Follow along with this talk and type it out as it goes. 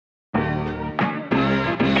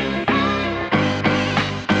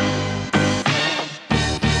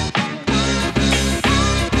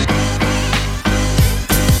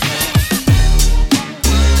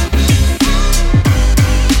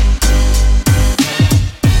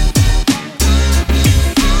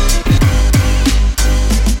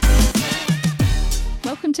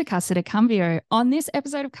Casa de Cambio. On this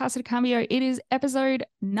episode of Casa de Cambio, it is episode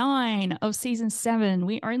 9 of season 7.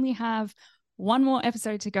 We only have one more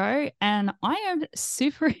episode to go, and I am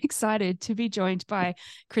super excited to be joined by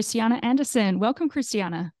Christiane Anderson. Welcome,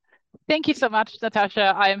 Christiane. Thank you so much,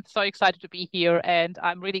 Natasha. I am so excited to be here, and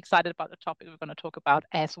I'm really excited about the topic we're going to talk about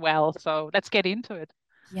as well. So let's get into it.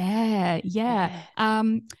 Yeah.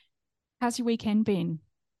 How's your weekend been?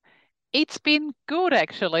 It's been good,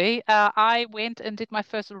 actually. I went and did my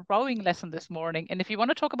first rowing lesson this morning. And if you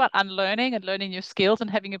want to talk about unlearning and learning new skills and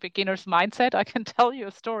having a beginner's mindset, I can tell you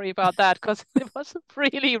a story about that because it was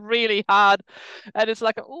really, really hard. And it's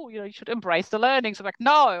like, oh, you should embrace the learning. So I'm like,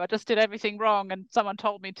 no, I just did everything wrong. And someone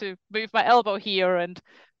told me to move my elbow here and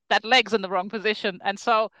that leg's in the wrong position. And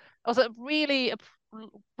so it was a really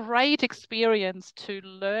great experience to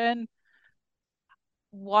learn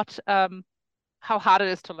what how hard it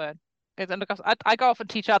is to learn. And because I go off and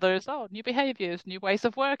teach others, new behaviors, new ways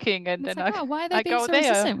of working, and And it's then like, oh, why are they I being go so there.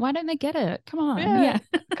 resistant? Why don't they get it? Come on. Yeah, Yeah.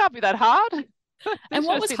 it can't be that hard. And This should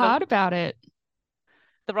what have was been hard about it?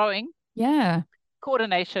 the rowing Yeah.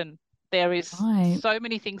 coordination. There is Right. so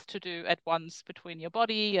many things to do at once between your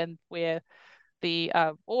body and where the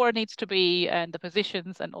oar needs to be and the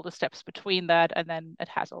positions and all the steps between that. And then it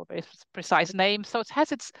has all very precise names. So it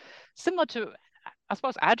has its similar to, I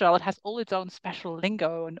suppose, agile. It has all its own special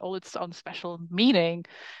lingo and all its own special meaning.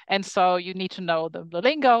 And so you need to know the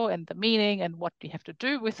lingo and the meaning and what you have to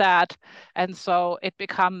do with that. And so it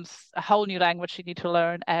becomes a whole new language you need to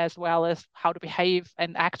learn, as well as how to behave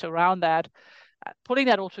and act around that. Putting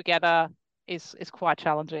that all together is quite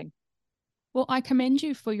challenging. Well, I commend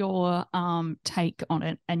you for your take on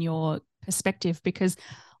it and your perspective, because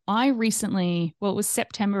I recently, well, it was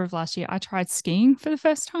September of last year, I tried skiing for the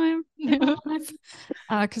first time in my life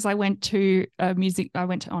because I went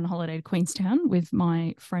on holiday to Queenstown with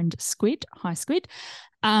my friend Squid, hi Squid,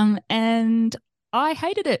 and I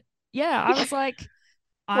hated it. Yeah, I was like,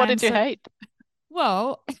 What I'm did you so, hate?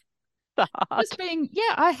 well, The hard. just being,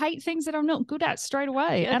 yeah, I hate things that I'm not good at straight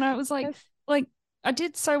away. Yes, And I was yes. like, I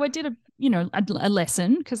did a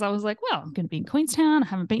lesson because I was like, well, I'm going to be in Queenstown. I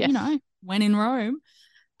haven't been, Yes. when in Rome.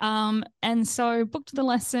 And so booked the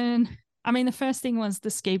lesson. I mean, the first thing was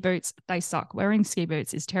the ski boots. They suck. Wearing ski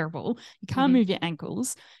boots is terrible. You can't Hmm. move your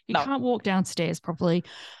ankles. You No. can't walk downstairs properly.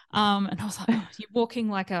 And I was like, oh, you're walking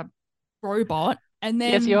like a robot. And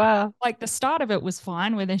Yes, then you are. like the start of it was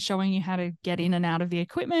fine, where they're showing you how to get in and out of the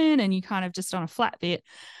equipment and you kind of just on a flat bit.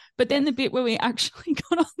 But then Yes. the bit where we actually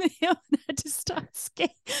got on the hill and had to start skiing,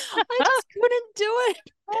 I just couldn't do it.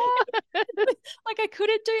 Like I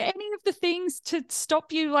couldn't do any of the things to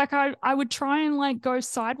stop you. Like I would try and like go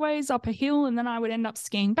sideways up a hill, and then I would end up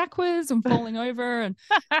skiing backwards and falling over. And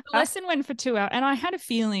the lesson went for 2 hours, and I had a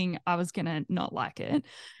feeling I was gonna not like it.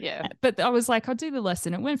 Yeah. But I was like, I'll do the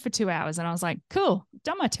lesson. It went for 2 hours, and I was like, cool,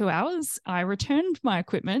 done my 2 hours. I returned my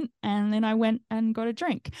equipment, and then I went and got a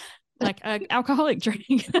drink, like an alcoholic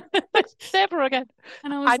drink. Never again.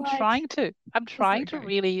 And I was I'm like, how does trying that to go?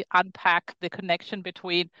 really unpack the connection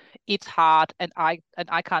between it's hard and I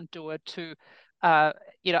can't do it to I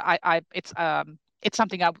it's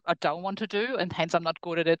something I don't want to do, and hence I'm not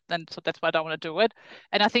good at it, and so that's why I don't want to do it.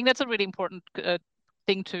 And I think that's a really important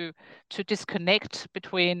thing to disconnect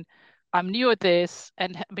between I'm new at this,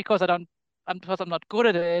 and because I'm not good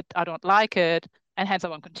at it, I don't like it, and hence I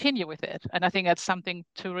won't continue with it. And I think that's something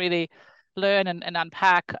to really learn and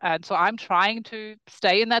unpack. And so I'm trying to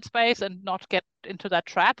stay in that space and not get into that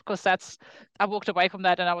trap, because I walked away from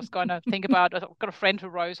that, and I was going to think about, I've got a friend who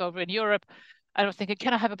rows over in Europe. I was thinking,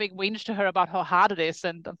 can I have a big whinge to her about how hard it is?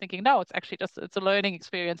 And I'm thinking, no, it's actually it's a learning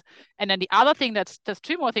experience. And then the other thing there's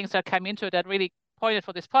two more things that came into it that really pointed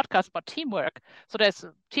for this podcast about teamwork. So there's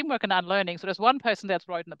teamwork and unlearning. So there's one person that's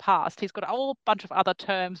rowed in the past. He's got a whole bunch of other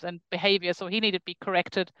terms and behaviors. So he needed to be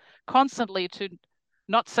corrected constantly to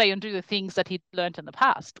not say and do the things that he'd learned in the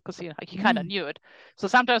past, because he kind of knew it. So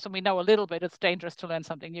sometimes when we know a little bit, it's dangerous to learn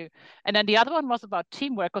something new. And then the other one was about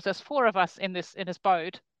teamwork, because there's 4 of us in this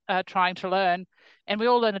boat trying to learn, and we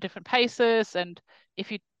all learn at different paces. And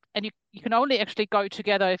if you and you can only actually go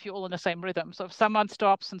together if you're all in the same rhythm. So if someone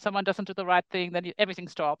stops and someone doesn't do the right thing, then everything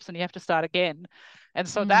stops and you have to start again. And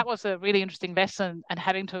so Mm, that was a really interesting lesson, and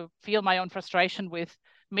having to feel my own frustration with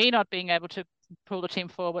me not being able to pull the team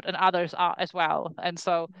forward, and others are as well. And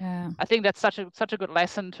so yeah. I think that's such a good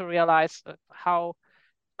lesson to realize how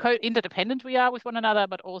interdependent we are with one another,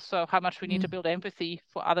 but also how much we need to Mm, build empathy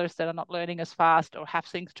for others that are not learning as fast, or have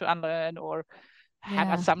things to unlearn, or have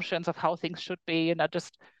yeah. assumptions of how things should be, and are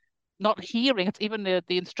just not hearing. It's even the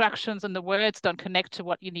instructions and the words don't connect to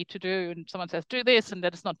what you need to do. And someone says, do this, and they're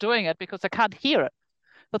just not doing it because they can't hear it.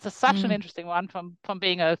 That's such an interesting one from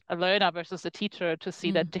being a learner versus a teacher, to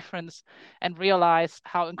see that difference and realize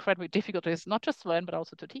how incredibly difficult it is, not just to learn, but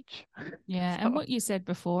also to teach. Yeah. And what you said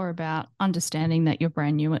before about understanding that you're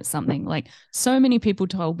brand new at something, like so many people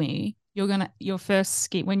told me your first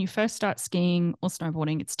ski, when you first start skiing or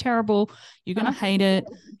snowboarding, it's terrible. You're going to hate it.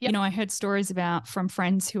 Yep. You know, I heard stories from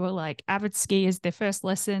friends who are like avid skiers, their first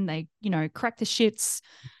lesson, they, crack the shits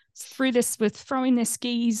through this with throwing their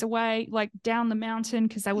skis away, like down the mountain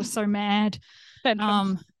because they were so mad.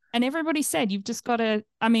 And everybody said, you've just got to,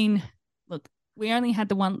 look, we only had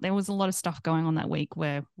the one, there was a lot of stuff going on that week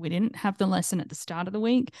where we didn't have the lesson at the start of the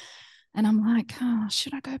week. And I'm like,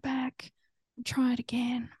 should I go back and try it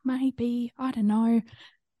again? Maybe, I don't know.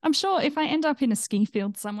 I'm sure if I end up in a ski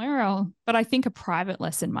field somewhere, but I think a private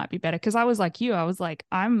lesson might be better, because I was like you. I was like,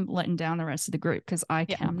 I'm letting down the rest of the group because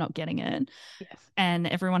I'm not getting it. Yes. And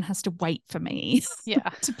everyone has to wait for me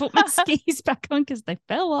to put my skis back on because they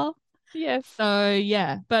fell off. Yes. So,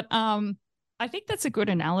 yeah. But I think that's a good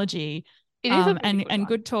analogy. It is and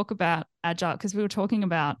good talk about agile, because we were talking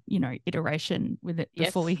about, iteration with it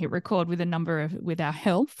before we hit record, with our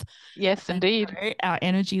health. Yes, and, indeed. Our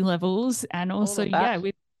energy levels, and also,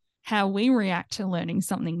 with how we react to learning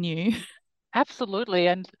something new. Absolutely.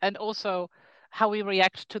 And also how we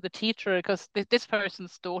react to the teacher, because this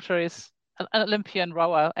person's daughter is an Olympian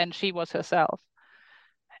rower, and she was herself.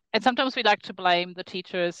 And sometimes we like to blame the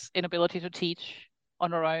teacher's inability to teach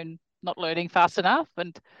on her own, not learning fast enough.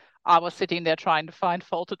 And I was sitting there trying to find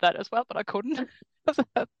fault at that as well, but I couldn't.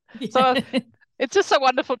 So it's just so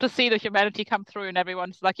wonderful to see the humanity come through, and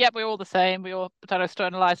everyone's like, yeah, we're all the same. We all don't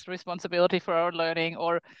externalize the responsibility for our learning,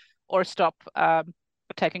 or stop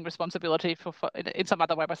taking responsibility for in some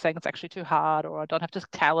other way by saying it's actually too hard, or I don't have the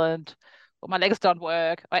talent, or my legs don't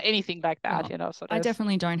work, or anything like that. So I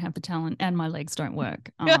definitely don't have the talent, and my legs don't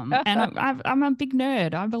work. And I'm a big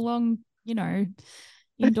nerd. I belong,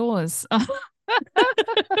 indoors.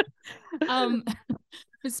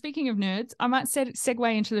 But speaking of nerds, I might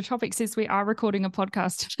segue into the topic, since we are recording a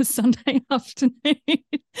podcast on a Sunday afternoon.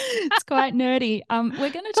 It's quite nerdy. We're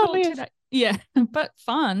going to talk today. Yeah, but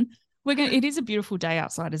fun. It is a beautiful day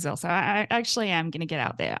outside as well. So I actually am going to get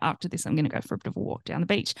out there after this. I'm going to go for a bit of a walk down the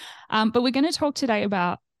beach. But we're going to talk today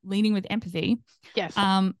about leading with empathy. Yes.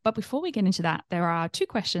 But before we get into that, there are 2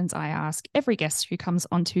 questions I ask every guest who comes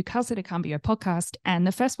onto Casa de Cambio podcast. And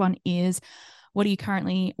the first one is, what are you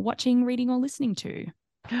currently watching, reading, or listening to?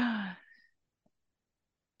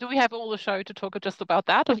 Do we have all the show to talk just about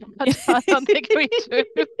that? I don't think we do.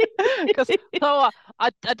 Because I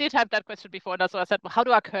did have that question before, and that's why I said, well, how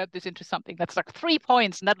do I curb this into something that's like 3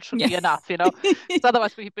 points, and that should be enough, So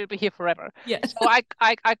otherwise we'll be here forever. Yeah. So I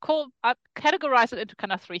categorize it into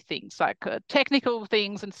kind of 3 things, like technical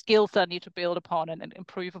things and skills that I need to build upon and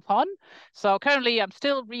improve upon. So currently I'm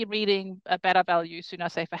still rereading Better Value, Sooner,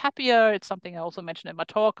 Safer, Happier. It's something I also mentioned in my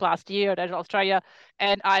talk last year at Agile Australia,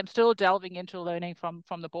 and I'm still delving into learning from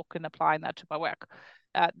the book and applying that to my work.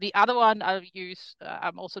 The other one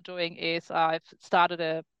I'm also doing is I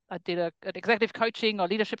did an executive coaching or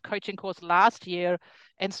leadership coaching course last year.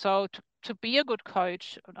 And so to be a good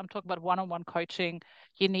coach, I'm talking about one-on-one coaching,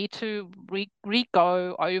 you need to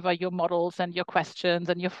go over your models and your questions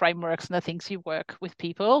and your frameworks and the things you work with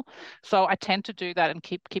people. So I tend to do that and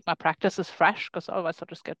keep my practices fresh, because otherwise I'll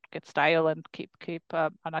just get stale and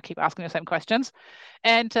and I keep asking the same questions.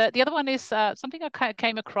 And the other one is something I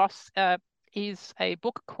came across is a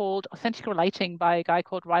book called Authentic Relating by a guy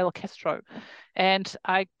called Ryel. And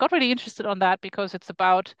I got really interested on that because it's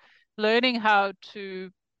about learning how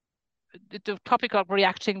to the topic of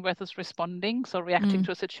reacting versus responding. So reacting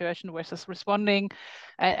to a situation versus responding,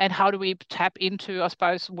 and how do we tap into, I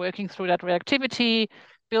suppose, working through that reactivity,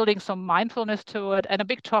 building some mindfulness to it. And a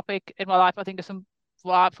big topic in my life, I think, is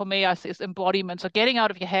for me, is embodiment. So getting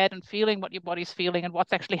out of your head and feeling what your body's feeling and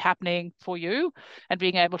what's actually happening for you, and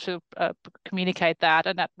being able to communicate that.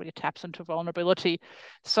 And that really taps into vulnerability.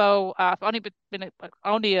 So I've only been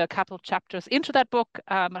only a couple of chapters into that book,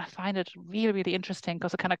 but I find it really, really interesting,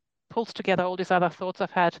 because it kind of pulls together all these other thoughts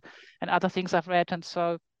I've had and other things I've read. And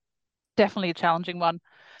so definitely a challenging one.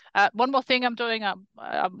 One more thing I'm doing,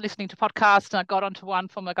 I'm listening to podcasts, and I got onto one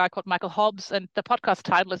from a guy called Michael Hobbs, and the podcast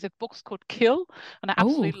title is If Books Could Kill, and I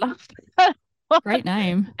absolutely loved it. Great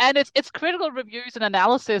name. And it's critical reviews and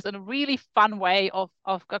analysis in a really fun way of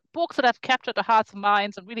books that have captured the hearts and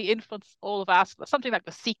minds and really influenced all of us, something like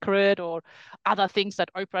The Secret or other things that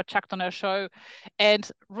Oprah chucked on her show. And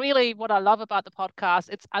really what I love about the podcast,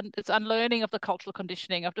 it's unlearning of the cultural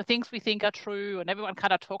conditioning of the things we think are true and everyone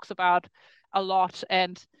kind of talks about a lot.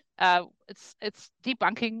 And it's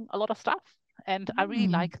debunking a lot of stuff. And I really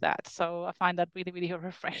like that. So I find that really, really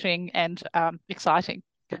refreshing and exciting.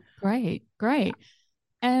 Great, great.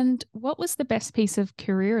 And what was the best piece of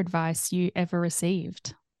career advice you ever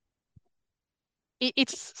received?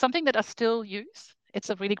 It's something that I still use. It's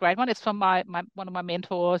a really great one. It's from my one of my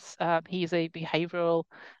mentors. He's a behavioral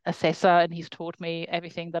assessor, and he's taught me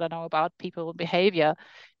everything that I know about people and behavior.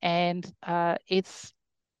 And it's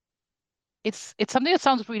something that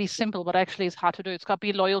sounds really simple, but actually is hard to do. It's got to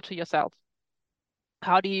be loyal to yourself.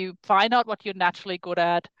 How do you find out what you're naturally good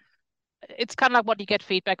at? It's kind of like what you get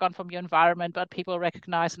feedback on from your environment, but people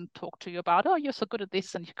recognize and talk to you about, oh, you're so good at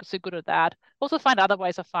this and you're so good at that. Also find other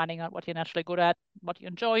ways of finding out what you're naturally good at, what you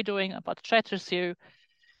enjoy doing, what stretches you,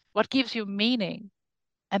 what gives you meaning,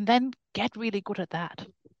 and then get really good at that.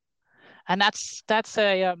 And that's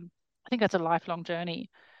I think that's a lifelong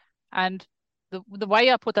journey. And the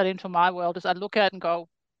way I put that into my world is I look at it and go,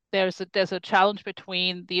 there's a challenge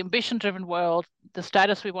between the ambition-driven world, the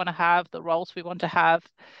status we want to have, the roles we want to have,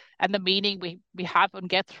 and the meaning we have and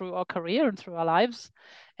get through our career and through our lives.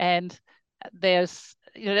 And there's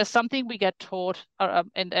something we get taught,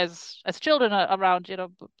 and as children around,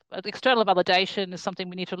 external validation is something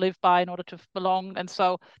we need to live by in order to belong. And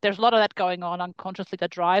so there's a lot of that going on unconsciously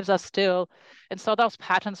that drives us still. And so those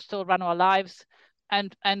patterns still run our lives.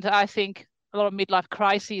 And I think a lot of midlife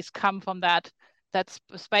crises come from that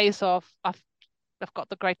space of I've got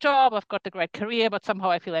the great job, I've got the great career, but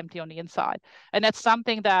somehow I feel empty on the inside. And that's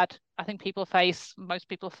something that I think most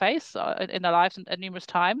people face in their lives at numerous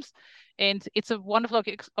times. And it's a wonderful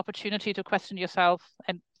opportunity to question yourself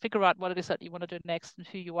and figure out what it is that you want to do next and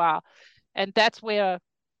who you are. And that's where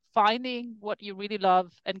finding what you really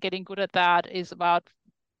love and getting good at that is about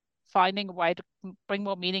finding a way to bring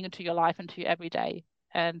more meaning into your life and to your everyday.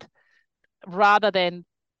 And rather than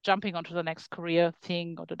jumping onto the next career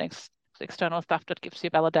thing or the next external stuff that gives you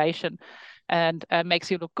validation and makes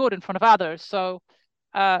you look good in front of others. So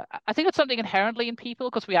I think it's something inherently in people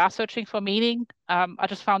because we are searching for meaning. I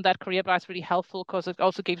just found that career advice really helpful because it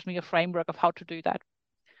also gives me a framework of how to do that.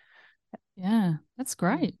 Yeah, that's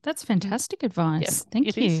great. That's fantastic advice. Yes, Thank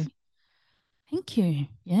it you. is. Thank you.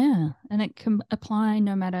 Yeah. And it can apply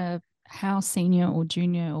no matter how senior or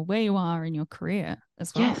junior or where you are in your career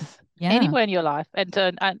as well. Yes, Yeah. anywhere in your life.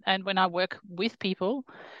 And when I work with people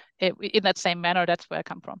in that same manner, that's where I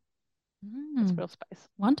come from. That's real space.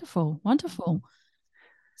 Wonderful. Wonderful.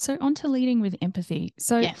 So on to leading with empathy.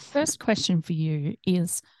 So Yes. first question for you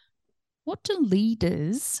is, what do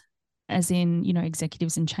leaders, as in,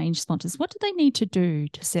 executives and change sponsors, what do they need to do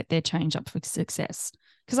to set their change up for success?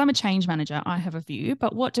 Because I'm a change manager, I have a view,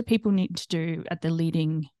 but what do people need to do at the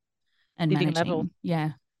leading and managing level?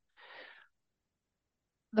 Yeah.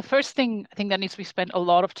 The first thing I think that needs to be spent a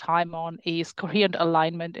lot of time on is coherent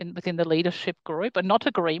alignment within the leadership group, and not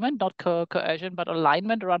agreement, not coercion, but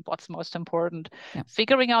alignment around what's most important. Yep.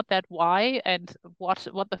 Figuring out that why and what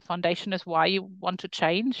the foundation is, why you want to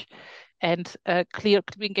change, and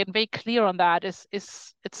being getting very clear on that is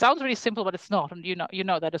it sounds really simple, but it's not, and you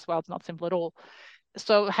know that as well. It's not simple at all.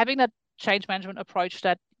 So having that change management approach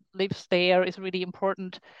that lives there is really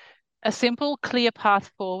important. A simple, clear path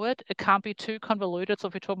forward. It can't be too convoluted. So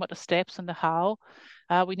if we're talking about the steps and the how,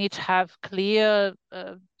 we need to have clear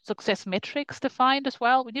success metrics defined as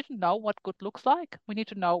well. We need to know what good looks like. We need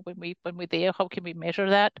to know when we're there, how can we measure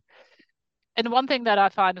that? And one thing that I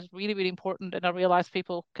find is really, really important, and I realize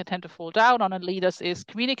people can tend to fall down on and leaders, is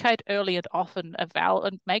communicate early and often,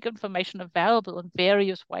 and make information available in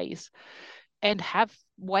various ways, and have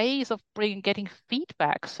ways of getting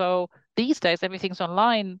feedback. So these days everything's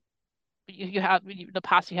online. You have in the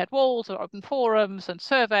past you had walls or open forums and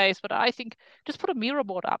surveys, but I think just put a mirror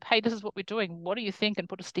board up. Hey, this is what we're doing. What do you think? And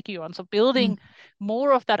put a sticky on. So building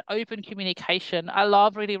more of that open communication. I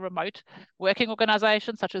love really remote working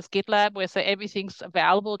organizations such as GitLab, where say everything's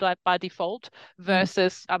available by default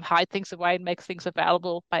versus hide things away and make things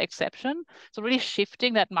available by exception. So really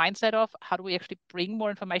shifting that mindset of how do we actually bring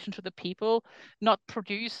more information to the people, not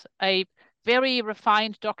produce a very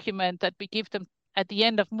refined document that we give them at the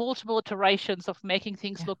end of multiple iterations of making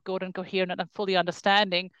things look good and coherent and fully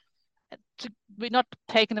understanding. We're not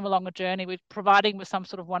taking them along a journey. We're providing with some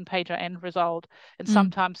sort of one-pager end result. And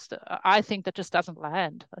sometimes I think that just doesn't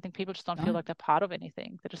land. I think people just don't feel like they're part of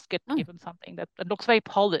anything. They just get given something that looks very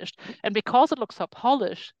polished. And because it looks so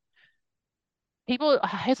polished, people are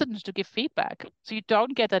hesitant to give feedback. So you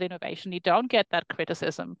don't get that innovation. You don't get that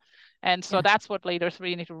criticism. And so that's what leaders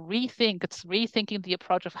really need to rethink. It's rethinking the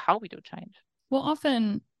approach of how we do change. Well,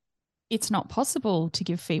 often it's not possible to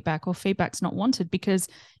give feedback, or feedback's not wanted, because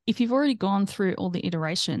if you've already gone through all the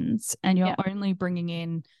iterations and you're only bringing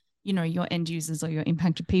in your end users or your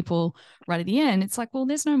impacted people right at the end, it's like, well,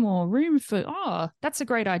 there's no more room for, oh, that's a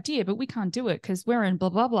great idea, but we can't do it because we're in blah,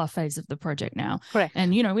 blah, blah phase of the project now. Correct.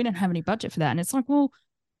 And, we don't have any budget for that. And it's like, well,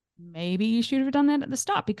 maybe you should have done that at the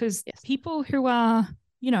start, because people who are,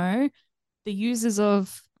 the users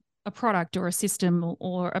of a product or a system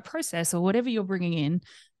or a process or whatever you're bringing in,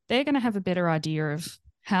 they're going to have a better idea of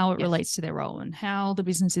how it relates to their role and how the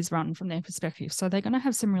business is run from their perspective. So they're going to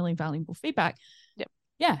have some really valuable feedback. Yep.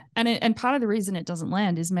 Yeah. And part of the reason it doesn't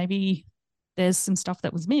land is maybe there's some stuff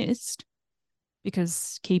that was missed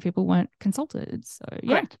because key people weren't consulted. So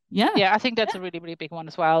Correct. I think that's a really, really big one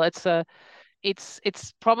as well. It's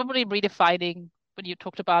probably redefining, when you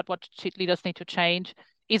talked about what leaders need to change,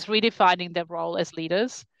 is redefining their role as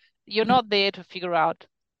leaders. You're not there to figure out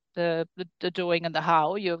the doing and the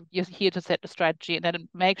how. You're here to set the strategy and then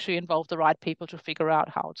make sure you involve the right people to figure out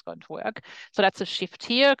how it's going to work. So that's a shift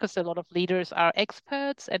here, because a lot of leaders are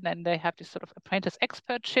experts and then they have this sort of apprentice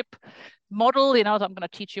expertship model. So I'm going to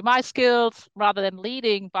teach you my skills, rather than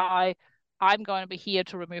leading by, I'm going to be here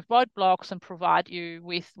to remove roadblocks and provide you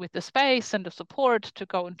with the space and the support to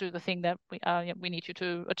go and do the thing that we need you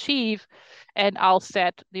to achieve, and I'll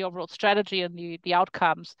set the overall strategy and the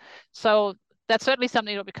outcomes. So that's certainly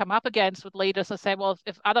something that we come up against with leaders and say, well,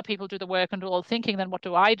 if other people do the work and do all the thinking, then what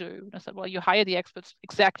do I do? And I said, well, you hire the experts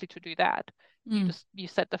exactly to do that. You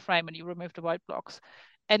set the frame and you remove the roadblocks.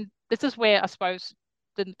 And this is where I suppose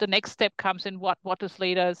the next step comes in. What do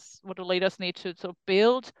leaders need to sort of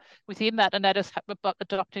build within that, and that is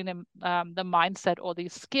adopting them the mindset or the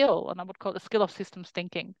skill, and I would call it the skill of systems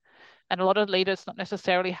thinking. And a lot of leaders not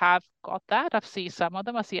necessarily have got that. I've seen some of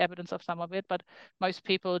them, I see evidence of some of it, but most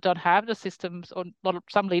people don't have the systems, or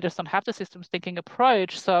some leaders don't have the systems thinking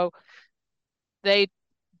approach. So they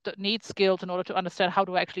need skills in order to understand how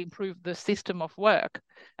to actually improve the system of work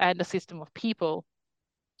and the system of people.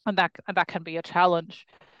 And that can be a challenge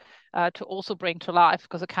to also bring to life,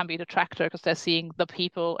 because it can be a detractor, because they're seeing the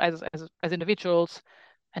people as individuals,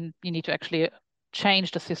 and you need to actually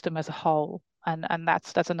change the system as a whole. And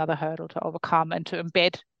that's another hurdle to overcome, and to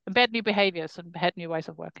embed new behaviors and embed new ways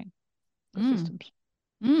of working the systems.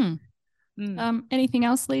 Anything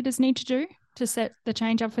else leaders need to do to set the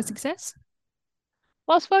change up for success?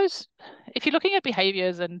 Well, I suppose if you're looking at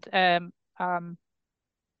behaviors and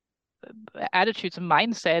attitudes and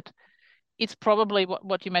mindset, it's probably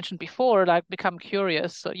what you mentioned before, like become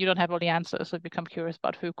curious. So you don't have all the answers, so become curious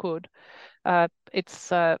about who could.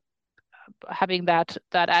 It's having that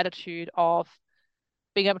attitude of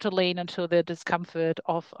being able to lean into the discomfort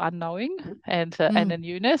of unknowing and the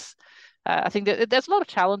newness. I think that there's a lot of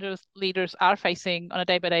challenges leaders are facing on a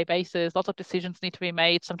day-by-day basis. Lots of decisions need to be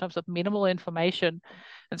made, sometimes with minimal information.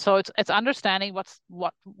 And so it's understanding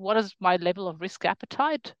what is my level of risk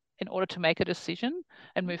appetite in order to make a decision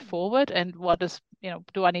and move forward, and what is,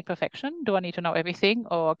 do I need perfection? Do I need to know everything,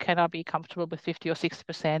 or can I be comfortable with 50 or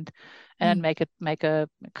 60% and make a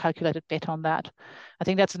calculated bet on that? I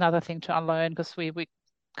think that's another thing to unlearn, because we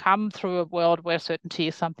come through a world where certainty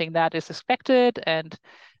is something that is expected, and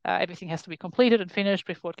everything has to be completed and finished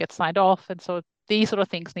before it gets signed off. And so these sort of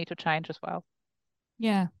things need to change as well.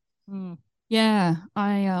 Yeah. Yeah.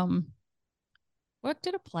 I worked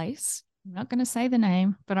at a place, I'm not going to say the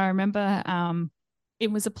name, but I remember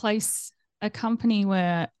it was a company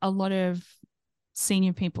where a lot of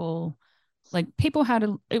senior people,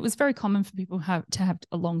 it was very common for people to have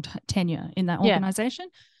a long tenure in that organization.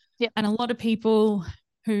 Yeah. And a lot of people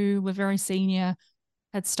who were very senior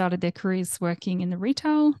had started their careers working in the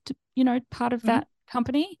retail, part of that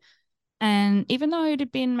company. And even though it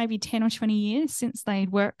had been maybe 10 or 20 years since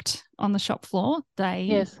they'd worked on the shop floor,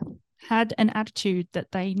 they had an attitude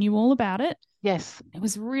that they knew all about it. Yes. It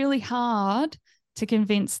was really hard to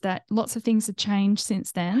convince that lots of things had changed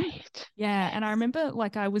since then. Right. Yeah. And I remember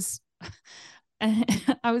I was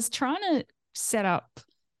trying to set up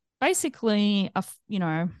basically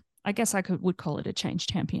I guess I would call it a change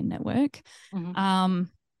champion network.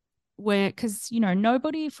 Where, because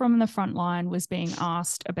nobody from the front line was being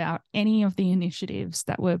asked about any of the initiatives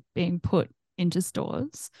that were being put into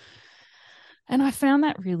stores. And I found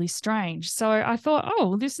that really strange. So I thought,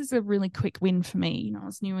 oh, this is a really quick win for me. I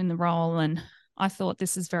was new in the role and I thought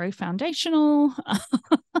this is very foundational.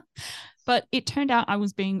 But it turned out I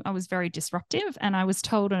was very disruptive, and I was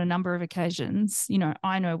told on a number of occasions,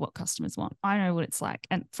 I know what customers want. I know what it's like,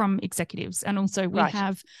 and from executives. And also we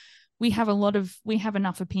have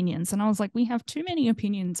enough opinions. And I was like, we have too many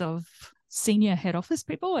opinions of senior head office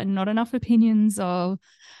people and not enough opinions of,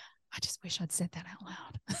 I just wish I'd said that out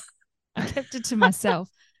loud. I kept it to myself.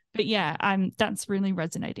 But yeah, that's really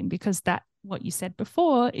resonating, because that what you said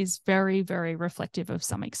before is very, very reflective of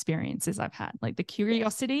some experiences I've had, like the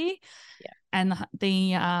curiosity and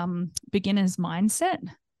the beginner's mindset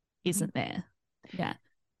isn't there. Yeah.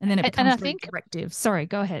 And then it becomes very directive. Sorry,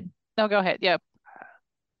 go ahead. No, go ahead. Yeah.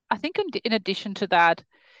 I think in addition to that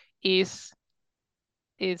is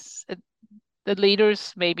the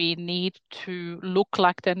leaders maybe need to look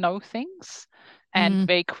like they know things and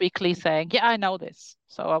very quickly saying, yeah, I know this.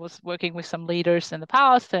 So I was working with some leaders in the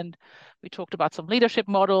past and we talked about some leadership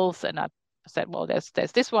models and I said, well, there's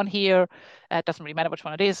this one here. It doesn't really matter which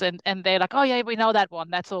one it is. And they're like, oh yeah, we know that one.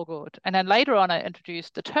 That's all good. And then later on I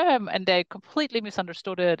introduced the term and they completely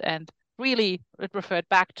misunderstood it and really it referred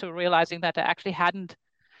back to realizing that they actually hadn't.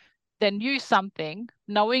 They knew something.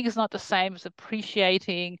 Knowing is not the same as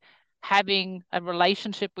appreciating, having a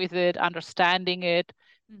relationship with it, understanding it,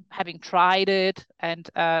 having tried it, and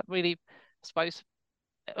really, I suppose,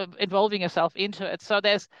 involving yourself into it. So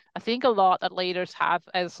there's, I think, a lot that leaders have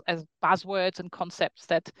as buzzwords and concepts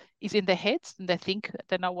that is in their heads and they think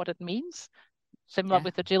they know what it means. Similar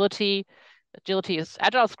with agility. Agility is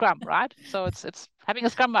agile scrum, right? So it's having a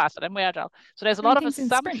scrum master and we're agile. So there's a lot of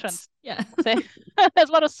assumptions. Yeah. There's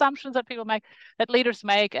a lot of assumptions that people make, that leaders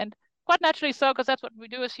make, and quite naturally so, because that's what we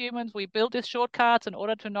do as humans. We build these shortcuts in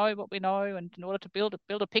order to know what we know and in order to build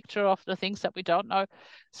a picture of the things that we don't know.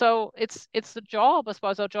 So it's the job, I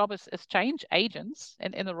suppose, our job is change agents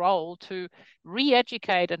in the role to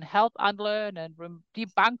re-educate and help unlearn and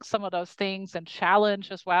debunk some of those things and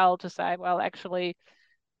challenge as well to say, well, actually,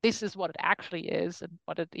 this is what it actually is and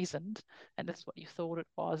what it isn't, and this is what you thought it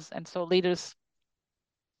was. And so leaders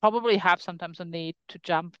probably have sometimes a need to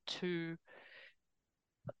jump to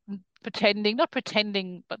not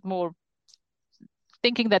pretending, but more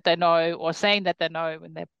thinking that they know or saying that they know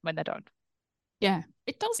when they don't. Yeah,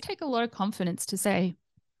 it does take a lot of confidence to say,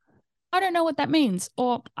 I don't know what that means,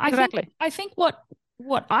 or I think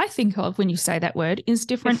what I think of when you say that word is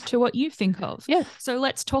different to what you think of. Yes. So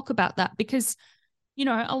let's talk about that because, you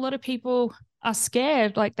know, a lot of people are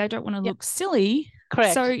scared, like they don't want to look silly.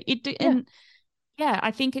 Correct. So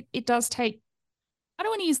I think it does take, I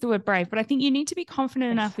don't want to use the word brave, but I think you need to be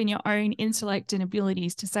confident enough in your own intellect and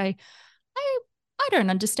abilities to say, I don't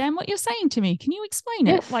understand what you're saying to me. Can you explain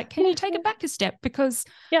it? Like, can you take it back a step? Because,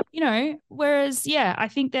 you know, whereas, I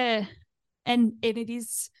think and it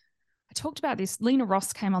is, I talked about this. Lena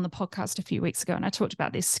Ross came on the podcast a few weeks ago and I talked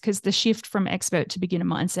about this because the shift from expert to beginner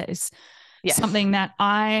mindset is something that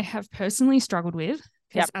I have personally struggled with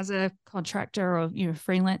because as a contractor or, you know,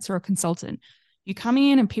 freelancer or consultant, you come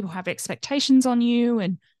in and people have expectations on you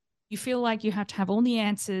and you feel like you have to have all the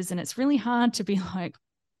answers and it's really hard to be like,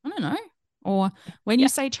 I don't know. Or when you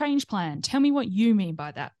say change plan, tell me what you mean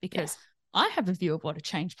by that because I have a view of what a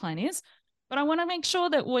change plan is, but I want to make sure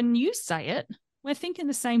that when you say it, we're thinking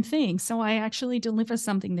the same thing. So I actually deliver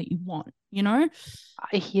something that you want, you know?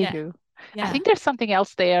 I hear you. Yeah. I think there's something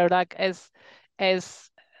else there, like as a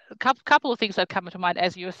couple of things that come to mind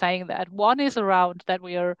as you were saying that. One is around that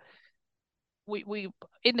we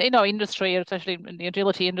in our industry, especially in the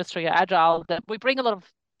agility industry, agile, that we bring a lot of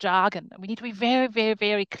jargon. We need to be very, very,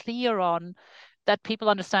 very clear on that people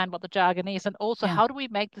understand what the jargon is, and also how do we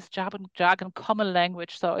make this jargon common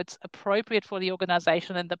language so it's appropriate for the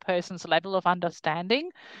organization and the person's level of understanding.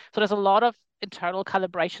 So there's a lot of internal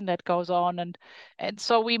calibration that goes on, and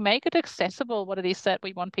so we make it accessible what it is that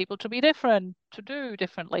we want people to be different, to do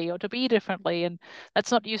differently, or to be differently. And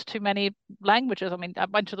let's not use too many languages. I mean, I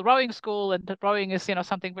went to the rowing school, and the rowing is, you know,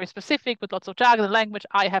 something very specific with lots of jargon and language.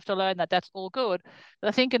 I have to learn that. That's all good. But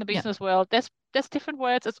I think in the business world, there's different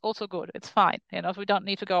words. It's also good. It's fine. You know, we don't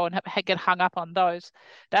need to go and get hung up on those.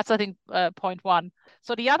 That's, I think, point one.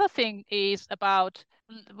 So the other thing is about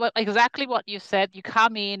exactly what you said. You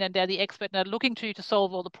come in and they're the expert and they're looking to you to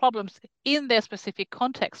solve all the problems in their specific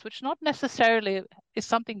context, which not necessarily is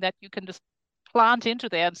something that you can just plant into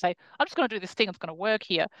there and say, I'm just going to do this thing, it's going to work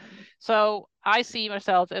here. So I see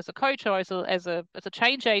myself as a coach or as a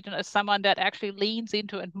change agent, as someone that actually leans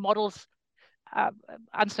into and models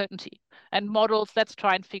uncertainty and models, let's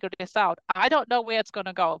try and figure this out. I don't know where it's going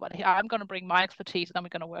to go, but I'm going to bring my expertise and then we're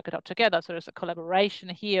going to work it out together. So there's a collaboration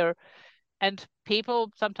here. And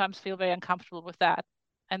people sometimes feel very uncomfortable with that.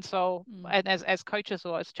 And so, and as coaches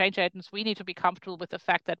or as change agents, we need to be comfortable with the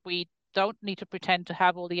fact that we don't need to pretend to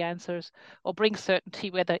have all the answers or bring certainty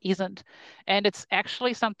where there isn't. And it's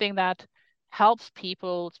actually something that helps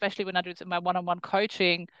people, especially when I do my one-on-one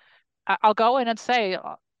coaching. I'll go in and say,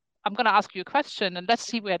 I'm going to ask you a question and let's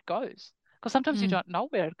see where it goes. because sometimes you don't know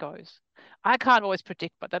where it goes. I can't always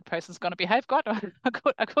predict what that person's going to behave. God,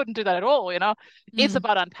 I couldn't do that at all. It's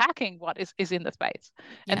about unpacking what is in the space.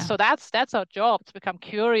 And so that's our job, to become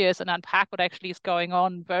curious and unpack what actually is going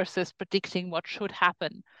on versus predicting what should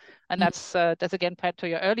happen. And that's again, Pat, to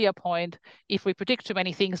your earlier point. If we predict too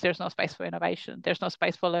many things, there's no space for innovation. There's no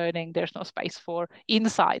space for learning. There's no space for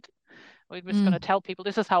insight. We're just going to tell people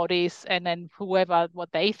this is how it is, and then whoever what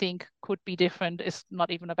they think could be different is not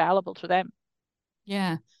even available to them.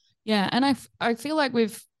 Yeah. Yeah. And I feel like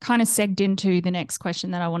we've kind of segged into the next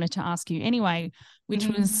question that I wanted to ask you anyway, which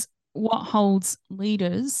was what holds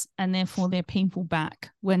leaders and therefore their people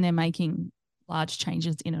back when they're making large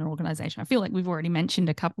changes in an organization? I feel like we've already mentioned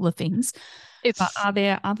a couple of things, but are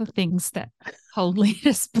there other things that hold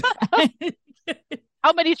leaders back?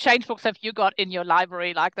 How many change books have you got in your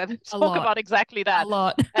library like that talk about exactly that? A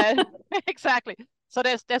lot. Exactly. So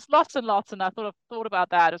there's lots and lots, and I thought about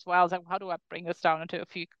that as well. Like, how do I bring this down into a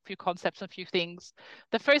few concepts and a few things?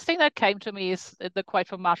 The first thing that came to me is the quote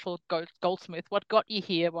from Marshall Goldsmith: "What got you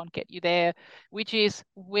here won't get you there," which is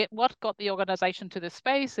what got the organization to this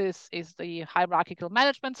space is the hierarchical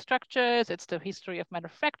management structures. It's the history of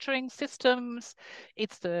manufacturing systems.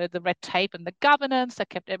 It's the red tape and the governance that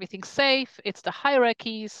kept everything safe. It's the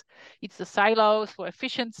hierarchies. It's the silos for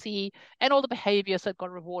efficiency and all the behaviors that got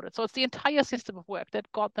rewarded. So it's the entire system of work that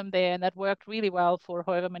got them there, and that worked really well for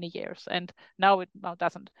however many years, and now it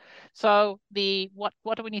doesn't. So what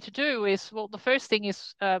do we need to do is, well, the first thing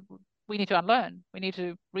is we need to unlearn. We need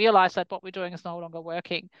to realize that what we're doing is no longer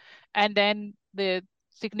working, and then the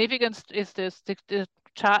significance is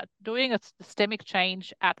doing a systemic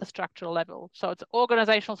change at the structural level. So it's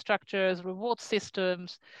organizational structures, reward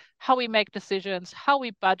systems, how we make decisions, how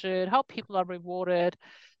we budget, how people are rewarded,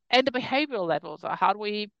 and the behavioral levels are how do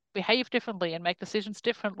we behave differently and make decisions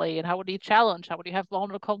differently, and how would you challenge, how would you have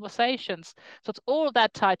vulnerable conversations. So it's all of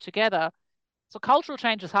that tied together. So cultural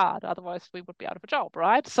change is hard, otherwise we would be out of a job,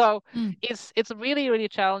 right? So it's a really, really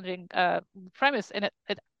challenging premise, and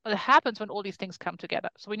it happens when all these things come together.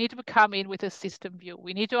 So we need to come in with a system view.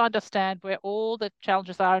 We need to understand where all the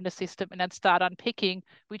challenges are in the system, and then start unpicking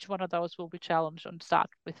which one of those will be challenged, and start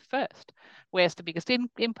with first. Where's the biggest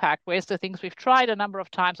impact? Where's the things we've tried a number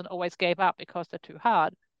of times and always gave up because they're too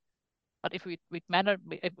hard? But if we'd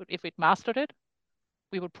mastered it,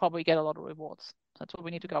 we would probably get a lot of rewards. That's what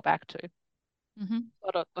we need to go back to.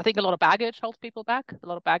 I think a lot of baggage holds people back. A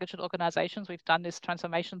lot of baggage in organizations. We've done this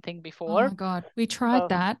transformation thing before. Oh my God, we tried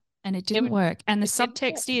that and it didn't work. And the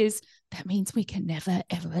subtext is that means we can never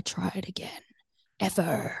ever try it again,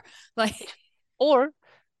 ever. Or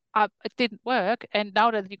it didn't work, and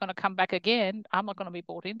now that you're going to come back again, I'm not going to be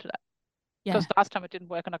bought into that. Because last time it didn't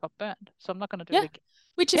work and I got burned, so I'm not going to do it again.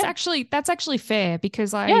 Which is actually fair,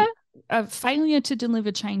 because a failure to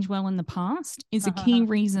deliver change well in the past is a key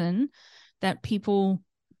reason that people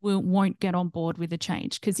won't get on board with a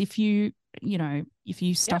change. Because if you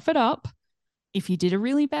stuff it up, if you did a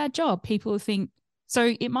really bad job, people think,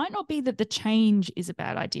 so it might not be that the change is a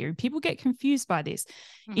bad idea. People get confused by this.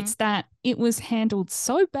 It's that it was handled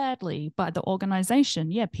so badly by the organization.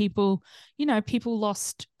 Yeah, people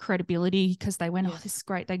lost credibility because they went, oh, this is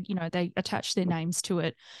great. They attached their names to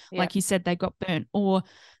it. Like you said, they got burnt, or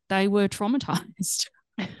they were traumatized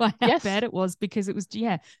by how bad it was, because it was,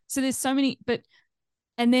 So there's so many, but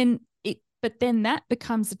then that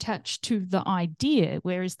becoms attached to the idea,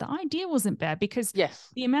 whereas the idea wasn't bad, because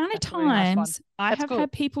the amount of times I have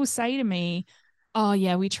had people say to me, oh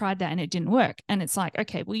yeah, we tried that and it didn't work. And it's like,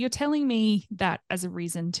 okay, well, you're telling me that as a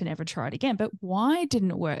reason to never try it again, but why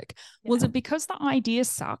didn't it work? Was it because the idea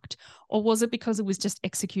sucked, or was it because it was just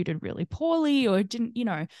executed really poorly, or it didn't,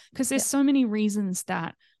 because there's so many reasons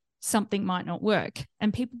that something might not work,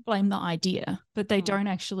 and people blame the idea, but they don't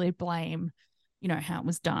actually blame how it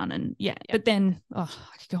was done. And but then I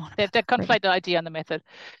could go on. They conflate the idea and the method,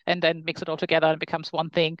 and then mix it all together and it becomes one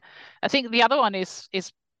thing. I think the other one is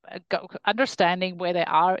understanding where they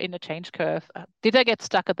are in the change curve. Did they get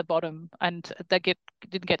stuck at the bottom and they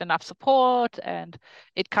didn't get enough support, and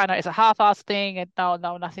it kind of is a half-assed thing, and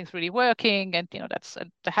no, nothing's really working, and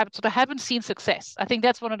they haven't seen success. I think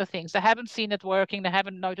that's one of the things. They haven't seen it working. They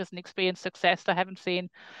haven't noticed and experienced success. They haven't seen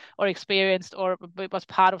or experienced or was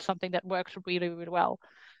part of something that works really, really well.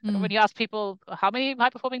 When you ask people, how many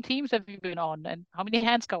high-performing teams have you been on, and how many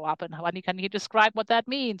hands go up, and can you describe what that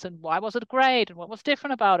means, and why was it great, and what was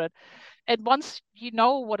different about it? And once you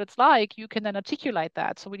know what it's like, you can then articulate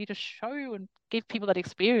that. So we need to show you and give people that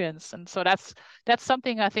experience. And so that's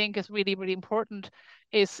something I think is really, really important,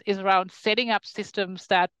 is around setting up systems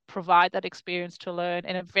that provide that experience to learn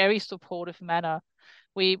in a very supportive manner.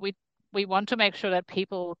 We want to make sure that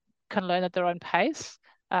people can learn at their own pace,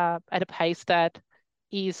 at a pace that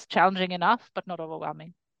is challenging enough, but not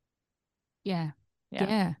overwhelming. Yeah.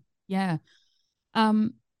 Yeah. Yeah. Yeah.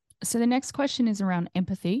 So the next question is around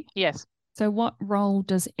empathy. Yes. So what role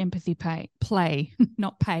does empathy play?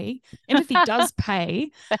 Not pay. Empathy does pay.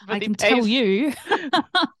 Empathy I can pays. tell you.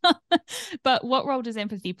 But what role does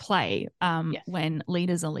empathy play Yes. when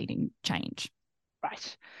leaders are leading change?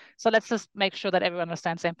 Right. So let's just make sure that everyone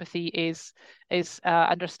understands empathy is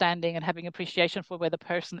understanding and having appreciation for where the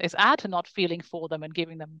person is at and not feeling for them and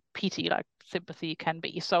giving them pity like sympathy can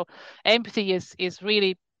be. So empathy is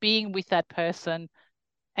really being with that person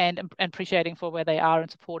and appreciating for where they are and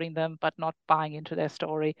supporting them, but not buying into their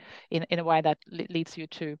story in a way that leads you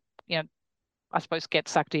to, I suppose, get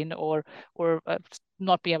sucked in or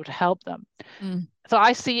not be able to help them. So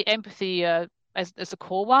I see empathy as a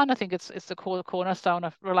core one. I think it's the cornerstone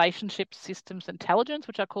of relationship systems intelligence,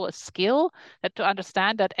 which I call a skill, that to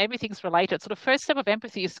understand that everything's related. So the first step of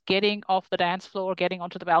empathy is getting off the dance floor, getting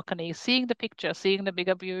onto the balcony, seeing the picture, seeing the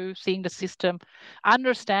bigger view, seeing the system,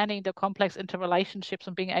 understanding the complex interrelationships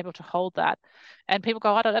and being able to hold that. And people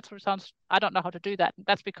go, oh, that's what sounds, I don't know how to do that.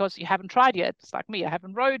 That's because you haven't tried yet. It's like me, I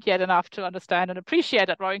haven't rowed yet enough to understand and appreciate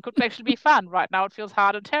that rowing could actually be fun. Right now it feels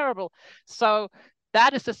hard and terrible. So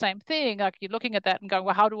that is the same thing. Like you're looking at that and going,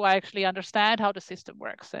 well, how do I actually understand how the system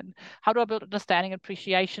works? And how do I build understanding and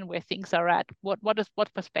appreciation where things are at? What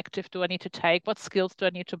perspective do I need to take? What skills do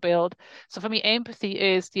I need to build? So for me, empathy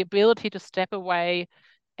is the ability to step away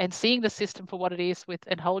and seeing the system for what it is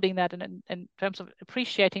and holding that in terms of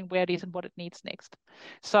appreciating where it is and what it needs next.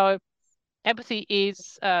 So empathy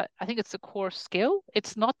is, I think it's a core skill.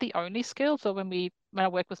 It's not the only skill. So when I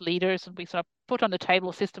work with leaders and we sort of put on the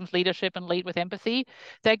table systems leadership and lead with empathy,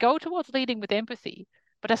 they go towards leading with empathy,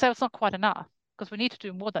 but I say it's not quite enough because we need to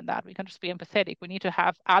do more than that. We can't just be empathetic. We need to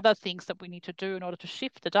have other things that we need to do in order to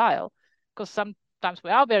shift the dial, because sometimes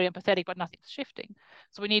we are very empathetic, but nothing's shifting.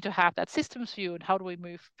 So we need to have that systems view and how do we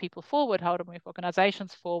move people forward? How do we move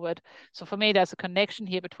organizations forward? So for me, there's a connection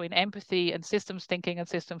here between empathy and systems thinking and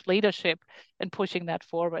systems leadership and pushing that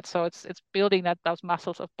forward. So it's building those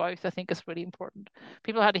muscles of both, I think, is really important.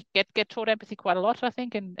 People had to get taught empathy quite a lot, I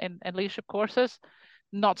think, in leadership courses,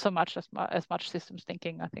 not so much as much systems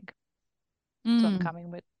thinking, I think. So I'm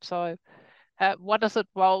coming with. So what does it,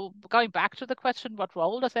 well, going back to the question, what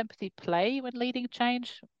role does empathy play when leading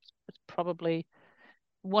change? It's probably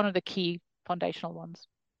one of the key foundational ones.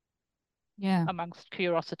 Yeah. Amongst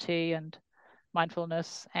curiosity and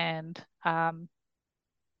mindfulness and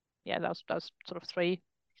those sort of three.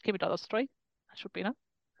 Keep it those three. That should be enough.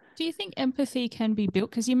 Do you think empathy can be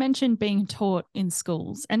built? Because you mentioned being taught in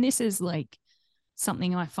schools, and this is like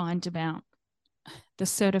something I find about the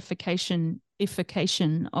certification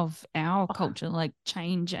of our culture, like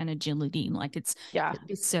change and agility. Like it's get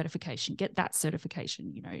this certification, get that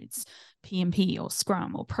certification. It's PMP or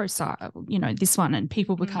Scrum or ProSci, this one, and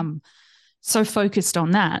people become so focused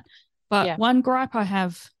on that. But one gripe I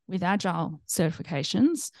have with Agile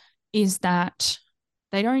certifications is that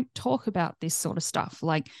they don't talk about this sort of stuff.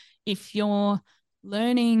 Like if you're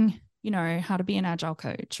learning, how to be an Agile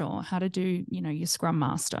coach or how to do, your Scrum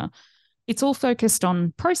Master, it's all focused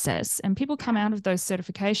on process, and people come out of those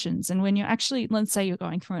certifications. And when you're actually, let's say you're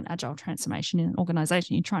going through an Agile transformation in an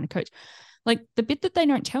organization, you're trying to coach, like the bit that they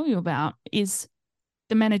don't tell you about is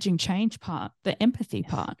the managing change part, the empathy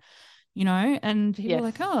part. And people are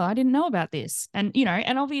like, oh, I didn't know about this. And,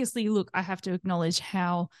 and obviously, look, I have to acknowledge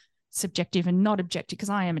how subjective and not objective, because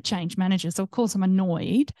I am a change manager. So, of course, I'm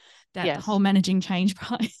annoyed that the whole managing change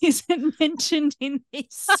part isn't mentioned in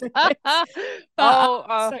this. So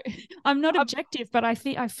I'm not objective, but I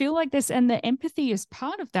feel like this, and the empathy is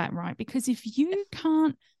part of that, right? Because if you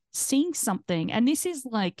can't see something, and this is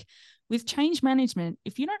like, with change management,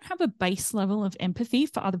 if you don't have a base level of empathy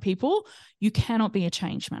for other people, you cannot be a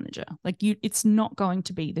change manager. Like it's not going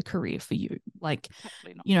to be the career for you. Like,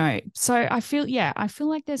 so I feel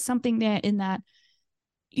like there's something there in that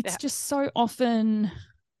it's just so often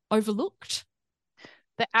overlooked.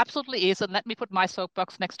 There absolutely is. And let me put my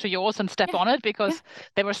soapbox next to yours and step on it, because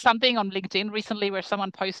there was something on LinkedIn recently where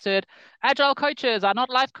someone posted, Agile coaches are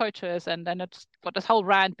not life coaches. And then it's got this whole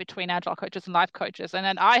rant between Agile coaches and life coaches. And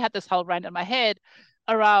then I had this whole rant in my head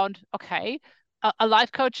around, okay, a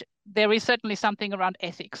life coach, there is certainly something around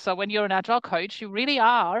ethics. So when you're an Agile coach, you really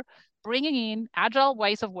are bringing in Agile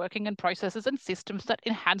ways of working and processes and systems that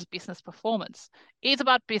enhance business performance. It's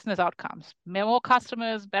about business outcomes, more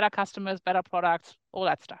customers, better products, all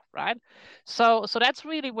that stuff, right? So that's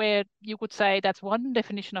really where you could say that's one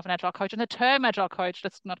definition of an Agile coach. And the term Agile coach,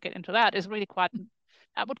 let's not get into that, is really quite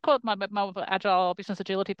I would call it more of an agile business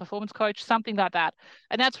agility performance coach, something like that.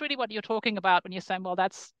 And that's really what you're talking about when you're saying, well,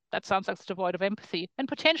 that sounds like it's devoid of empathy, and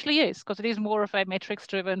potentially is, because it is more of a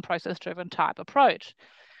metrics-driven, process-driven type approach.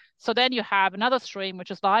 So then you have another stream,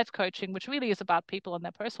 which is life coaching, which really is about people and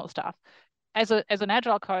their personal stuff. As an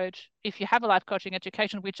agile coach, if you have a life coaching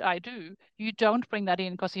education, which I do, you don't bring that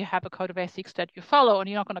in because you have a code of ethics that you follow, and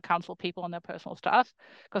you're not going to counsel people on their personal stuff,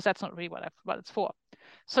 because that's not really what it's for.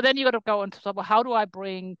 So then you got to go into, well, how do I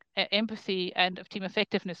bring empathy and team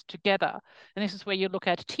effectiveness together? And this is where you look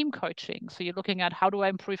at team coaching. So you're looking at, how do I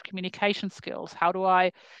improve communication skills? How do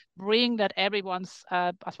I bring that everyone's,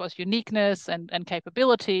 I suppose, uniqueness and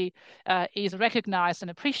capability is recognized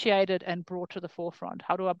and appreciated and brought to the forefront?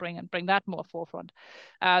 How do I bring that more forefront?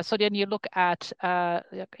 So then you look at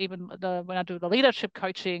even when I do the leadership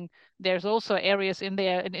coaching, there's also areas in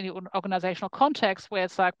there in organizational context where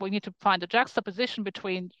it's like, we need to find a juxtaposition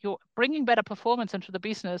between your bringing better performance into the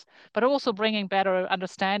business, but also bringing better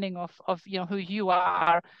understanding of who you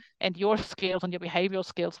are and your skills and your behavioral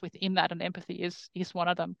skills within that, and empathy is one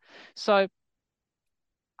of them. So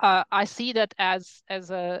I see that as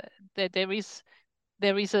that there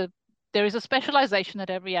is a specialization that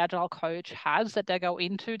every agile coach has, that they go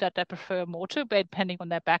into, that they prefer more to, depending on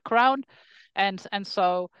their background, and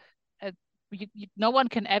so no one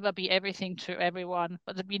can ever be everything to everyone,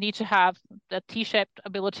 but you need to have the T-shaped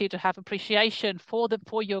ability to have appreciation for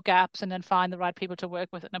your gaps, and then find the right people to work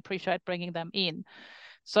with and appreciate bringing them in.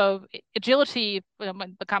 So agility,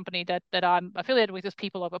 the company that I'm affiliated with, is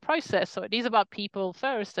people over process. So it is about people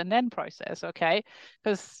first and then process, okay?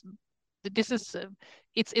 Because this is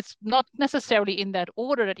it's not necessarily in that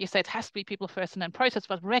order that you say it has to be people first and then process,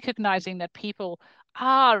 but recognizing that people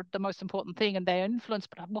are the most important thing, and they influence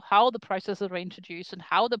how the processes are introduced and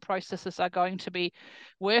how the processes are going to be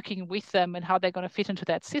working with them and how they're going to fit into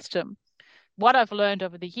that system. What I've learned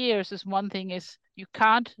over the years is, one thing is, you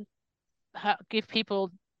can't give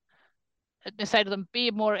people, say to them, be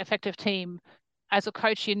a more effective team. As a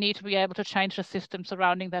coach, you need to be able to change the system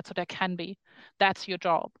surrounding that so they can be. That's your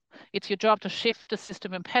job. It's your job to shift the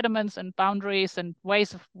system impediments and boundaries and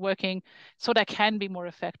ways of working so they can be more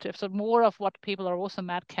effective. So more of what people are awesome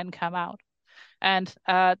at can come out. And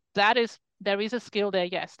there is a skill there.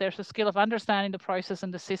 Yes, there's a skill of understanding the process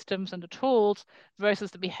and the systems and the tools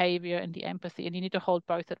versus the behavior and the empathy. And you need to hold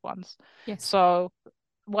both at once. Yes. So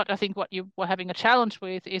what you were having a challenge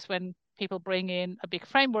with is when people bring in a big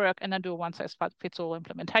framework and then do a one-size-fits-all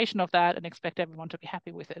implementation of that and expect everyone to be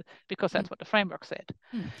happy with it, because that's what the framework said.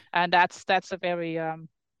 And that's a very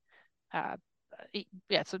so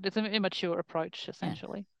it's an immature approach,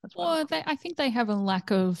 essentially. Well, I think they have a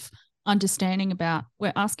lack of understanding about,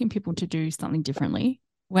 we're asking people to do something differently.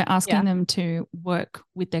 We're asking them to work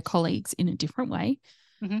with their colleagues in a different way.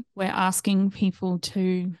 We're asking people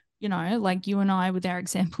to, like you and I with our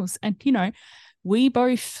examples, and, we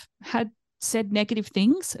both had said negative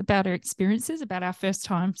things about our experiences, about our first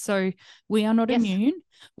time. So we are not immune.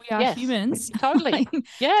 We are humans. Totally.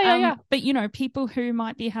 Yeah. But, people who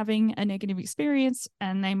might be having a negative experience,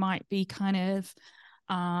 and they might be kind of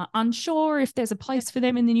unsure if there's a place for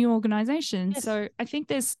them in the new organization. So I think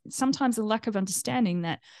there's sometimes a lack of understanding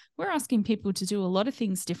that we're asking people to do a lot of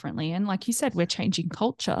things differently. And like you said, we're changing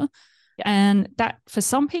culture. And that, for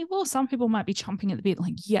some people might be chomping at the bit,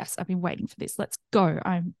 like, yes, I've been waiting for this. Let's go.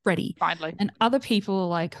 I'm ready. Finally. And other people are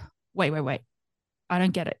like, wait. I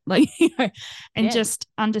don't get it. Like, and just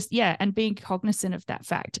and being cognizant of that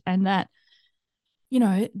fact. And that,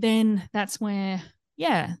 then that's where,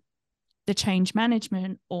 the change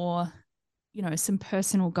management or, some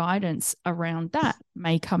personal guidance around that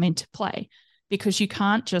may come into play, because you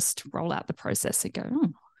can't just roll out the process and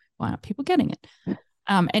go, why aren't people getting it?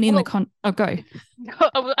 And in go.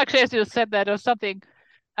 Actually, as you said that, or something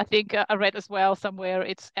I think I read as well somewhere,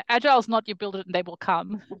 it's agile is not you build it and they will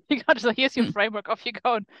come. You got to, here's your framework, off you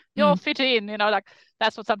go, and you'll fit in, like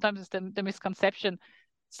that's what sometimes is the misconception.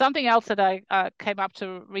 Something else that I came up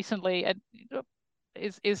to recently and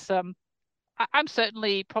is I'm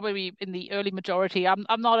certainly probably in the early majority. I'm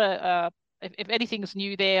not if anything is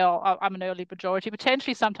new there, I'm an early majority,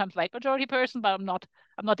 potentially sometimes late majority person, but I'm not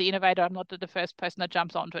the innovator. I'm not the first person that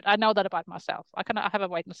jumps onto it. I know that about myself. I have a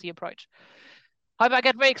wait and see approach. However, I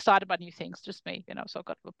get very excited about new things, just me, so I've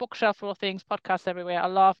got a bookshelf full of things, podcasts everywhere. I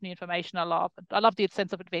love new information. I love the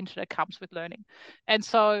sense of adventure that comes with learning. And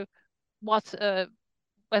so as I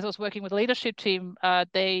was working with the leadership team,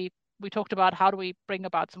 we talked about how do we bring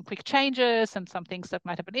about some quick changes and some things that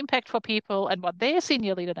might have an impact for people. And what their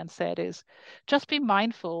senior leader then said is, just be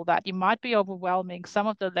mindful that you might be overwhelming some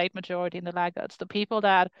of the late majority and the laggards, the people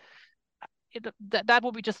that that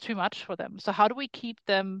will be just too much for them. So how do we keep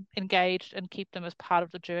them engaged and keep them as part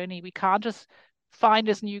of the journey? We can't just find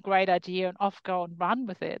this new great idea and off go and run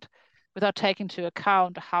with it without taking into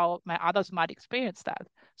account how others might experience that.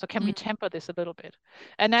 So can we temper this a little bit?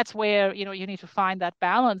 And that's where, you need to find that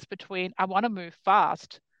balance between, I want to move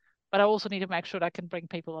fast, but I also need to make sure that I can bring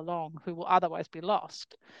people along who will otherwise be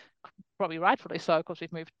lost. Probably rightfully so, because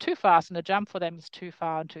we've moved too fast and the jump for them is too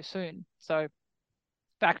far and too soon. So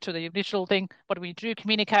back to the initial thing, what do we do?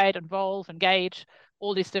 Communicate, involve, engage,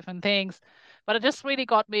 all these different things. But it just really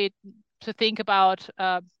got me to think about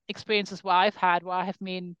experiences where I've had, where I have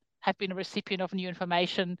been a recipient of new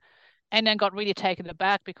information and then got really taken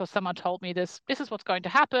aback because someone told me this is what's going to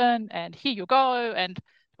happen and here you go, and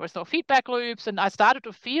there was no feedback loops, and I started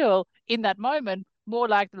to feel in that moment more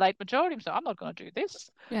like the late majority. So I'm not going to do this.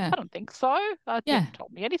 Yeah. I don't think so. Didn't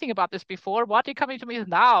told me anything about this before. What are you coming to me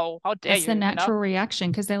now? How dare That's you? the natural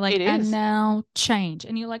reaction, because they're like, and now change.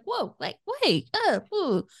 And you're like, whoa, like, wait,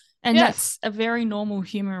 ooh. And that's a very normal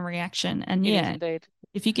human reaction. And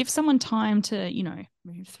if you give someone time to,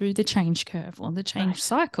 move through the change curve or the change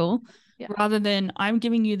cycle, rather than I'm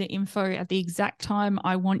giving you the info at the exact time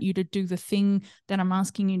I want you to do the thing that I'm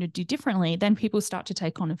asking you to do differently, then people start to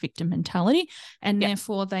take on a victim mentality, and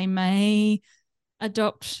therefore they may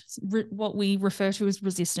adopt what we refer to as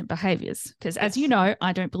resistant behaviors. Because as you know,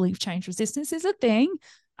 I don't believe change resistance is a thing,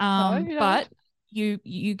 but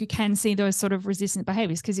you can see those sort of resistant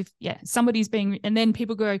behaviors. Because if somebody's being, and then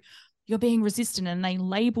people go, you're being resistant, and they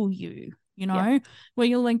label you, where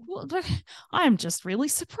you're like, well, I'm just really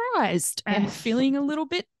surprised and feeling a little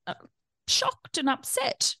bit shocked and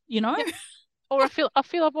upset, or I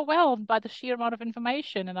feel overwhelmed by the sheer amount of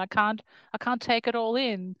information, and I can't take it all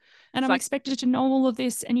in. And I'm expected to know all of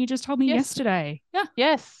this, and you just told me yesterday.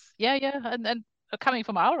 And coming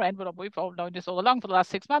from our end, but we've all known this all along for the last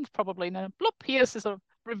 6 months, probably. And then bloop, here's this sort of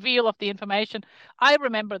reveal of the information. I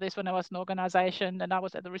remember this when I was in organization and I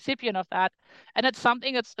was the recipient of that. And it's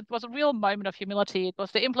something, it was a real moment of humility. It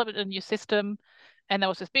was to implement a new system. And there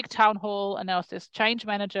was this big town hall, and there was this change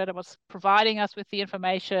manager that was providing us with the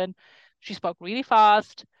information. She spoke really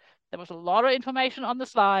fast. There was a lot of information on the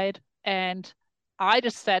slide. And I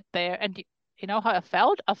just sat there, and you know how I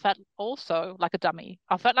felt? I felt also like a dummy.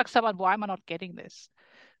 I felt like someone, why am I not getting this?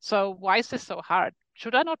 So why is this so hard?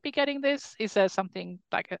 Should I not be getting this? Is there something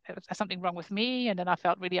something wrong with me? And then I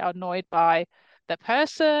felt really annoyed by the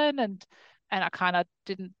person, and I kind of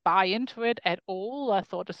didn't buy into it at all. I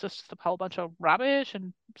thought it's just a whole bunch of rubbish.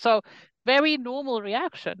 And so very normal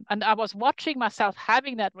reaction. And I was watching myself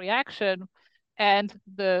having that reaction. And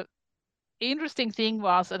the interesting thing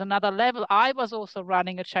was, at another level, I was also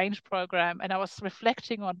running a change program, and I was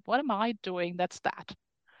reflecting on, what am I doing that's that?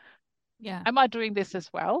 Yeah. Am I doing this as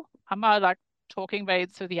well? Am I like talking very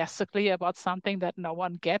enthusiastically about something that no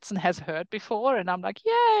one gets and has heard before? And I'm like,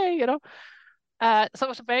 yay, so it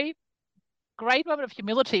was a very great moment of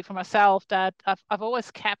humility for myself that I've always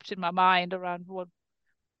kept in my mind around,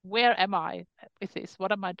 where am I with this?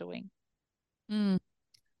 What am I doing?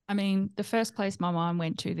 I mean, the first place my mind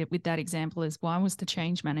went to with that example is, why was the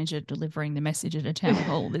change manager delivering the message at a town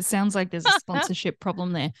hall? This sounds like there's a sponsorship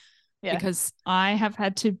problem there. Because I have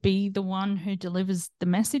had to be the one who delivers the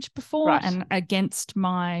message before, and against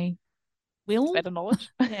my will. Better knowledge.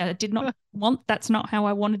 I did not want, that's not how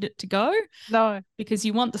I wanted it to go. No. Because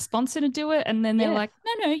you want the sponsor to do it, and then they're like,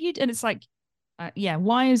 no, you, and it's like,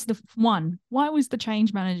 why was the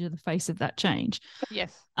change manager the face of that change?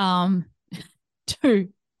 Yes. 2,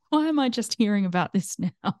 why am I just hearing about this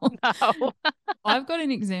now? No. I've got an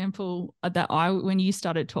example that when you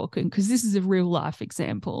started talking, because this is a real life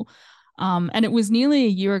example. And it was nearly a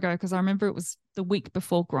year ago, because I remember it was the week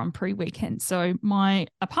before Grand Prix weekend. So my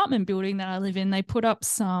apartment building that I live in, they put up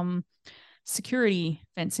some security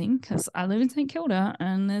fencing, because I live in St. Kilda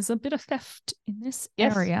and there's a bit of theft in this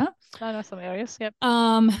area. I know some areas. Yep.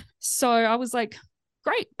 So I was like,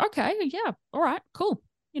 great. Okay. Yeah. All right. Cool.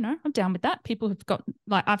 I'm down with that. People have got,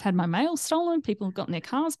 like, I've had my mail stolen. People have gotten their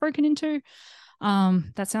cars broken into.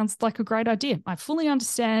 That sounds like a great idea. I fully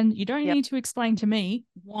understand. You don't need to explain to me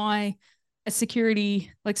why some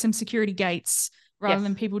security gates, rather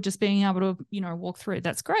than people just being able to, walk through.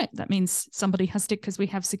 That's great. That means somebody has to, because we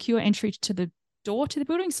have secure entry to the door to the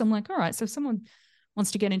building. So I'm like, all right, so if someone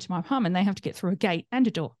wants to get into my apartment, they have to get through a gate and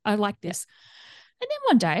a door. I like this. And then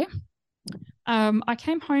one day, I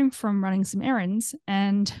came home from running some errands,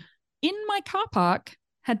 and in my car park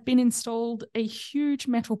had been installed a huge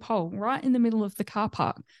metal pole right in the middle of the car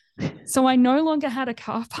park. So I no longer had a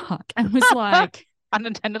car park, and was like,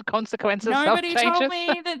 unintended consequences. Nobody told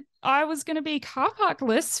me that I was going to be car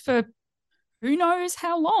parkless for who knows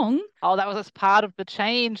how long. Oh, that was as part of the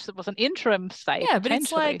change. It was an interim state, Yeah, but it's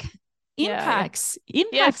potentially. like Yeah. impacts,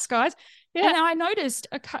 Yes. guys. Yeah. And I noticed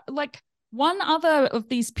like one other of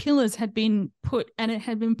these pillars had been put, and it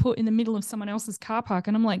had been put in the middle of someone else's car park.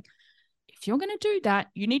 And I'm like, if you're going to do that,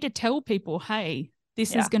 you need to tell people, hey,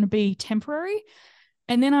 this is going to be temporary.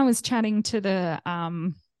 And then I was chatting to the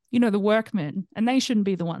the workmen, and they shouldn't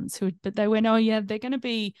be the ones but they went, oh yeah, they're going to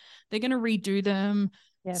redo them.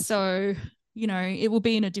 Yes. So, it will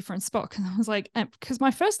be in a different spot. Because I was like, because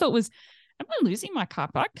my first thought was, am I losing my car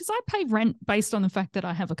park? Because I pay rent based on the fact that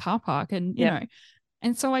I have a car park, and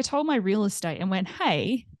and so I told my real estate and went,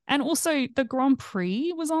 hey, and also the Grand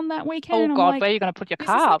Prix was on that weekend. Oh and I'm God, like, where are you going to put your this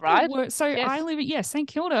is car, like right? So yes. I live at St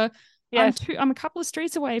Kilda. Yes. I'm a couple of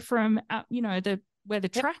streets away from where the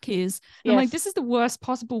track is. And yes. I'm like, this is the worst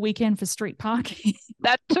possible weekend for street parking.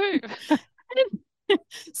 That too.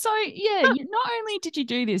 So yeah, not only did you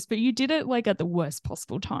do this, but you did it like at the worst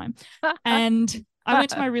possible time. And I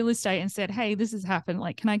went to my real estate and said, hey, this has happened.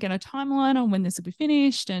 Like, can I get a timeline on when this will be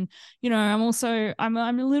finished? And, I'm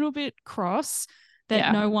a little bit cross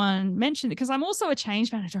that no one mentioned it, because I'm also a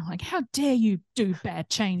change manager. I'm like, how dare you do bad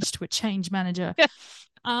change to a change manager? Yes.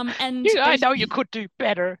 And I know you could do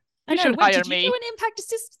better. You should hire did me. you do an impact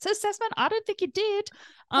assessment? I don't think you did.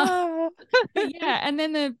 Yeah, and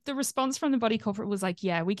then the response from the body corporate was like,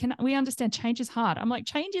 yeah, we understand change is hard. I'm like,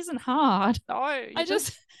 change isn't hard. No, I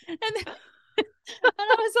just and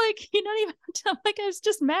I was like, you're not even. I'm like, I was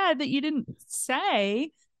just mad that you didn't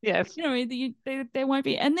say. Yes. There won't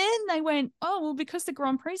be. And then they went, oh, well, because the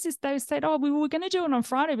Grand Prix is, they said, oh, we were going to do it on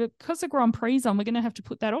Friday, but because the Grand Prix is on, we're going to have to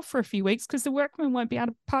put that off for a few weeks because the workmen won't be able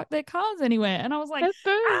to park their cars anywhere. And I was like,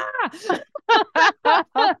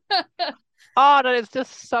 oh, that is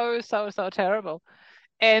just so terrible.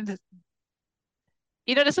 And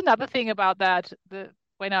there's another thing about that.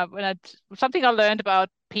 Something I learned about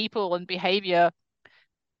people and behavior,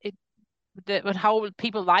 how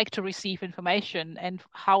people like to receive information and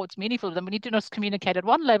how it's meaningful to them. We need to not just communicate at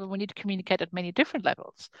one level, we need to communicate at many different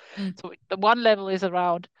levels. So the one level is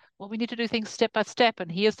around, well, we need to do things step by step, and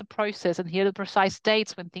here's the process, and here are the precise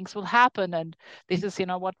dates when things will happen, and this is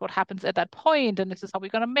what happens at that point, and this is how we're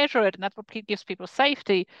going to measure it, and that's what gives people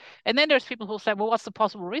safety. And then there's people who say, well, what's the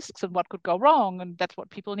possible risks and what could go wrong, and that's what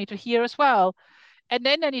people need to hear as well. And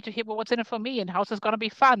then they need to hear, well, what's in it for me, and how's this going to be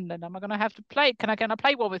fun, and am I going to have to play? Can I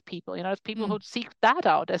play well with people? There's people who seek that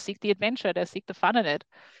out. They seek the adventure. They seek the fun in it.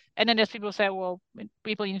 And then there's people who say, well,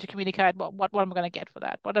 people, you need to communicate. What am I going to get for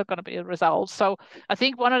that? What are going to be the results? So I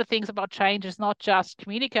think one of the things about change is not just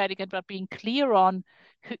communicating it, but being clear on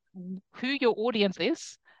who your audience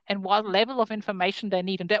is and what level of information they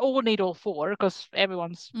need. And they all need all four, because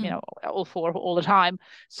everyone's, all four all the time.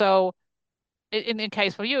 So in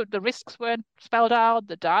case for you, the risks weren't spelled out,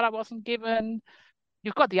 the data wasn't given,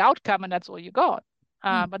 you've got the outcome and that's all you got,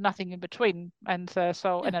 but nothing in between. And and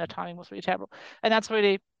then the timing was really terrible. And that's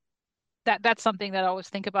really, that's something that I always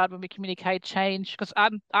think about when we communicate change, because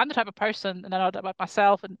I'm the type of person, and I know that about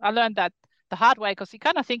myself, and I learned that the hard way, because you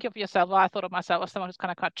kind of think of yourself, well, I thought of myself as someone who's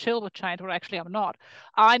kind of quite chill with change, where actually I'm not.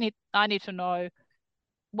 I need to know,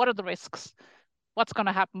 what are the risks? What's going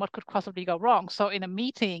to happen? What could possibly go wrong? So in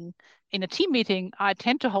a team meeting, I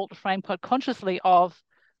tend to hold the frame quite consciously of,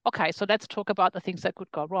 okay, so let's talk about the things that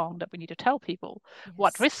could go wrong that we need to tell people. Yes.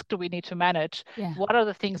 What risk do we need to manage? Yeah. What are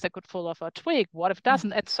the things that could fall off our twig? What if it doesn't?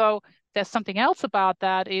 Yeah. And so there's something else about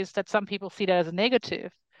that, is that some people see that as a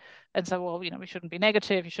negative. And so, well, we shouldn't be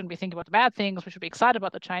negative. You shouldn't be thinking about the bad things. We should be excited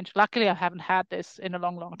about the change. Luckily, I haven't had this in a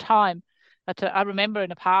long, long time. But I remember in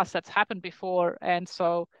the past that's happened before. And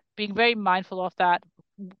so being very mindful of that,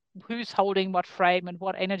 who's holding what frame and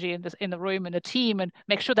what energy in the room and the team, and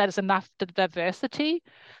make sure that is enough diversity,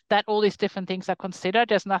 that all these different things are considered.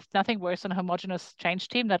 There's nothing worse than a homogenous change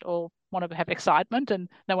team that all want to have excitement and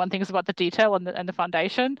no one thinks about the detail and the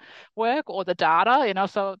foundation work or the data.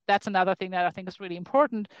 So that's another thing that I think is really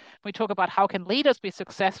important. We talk about how can leaders be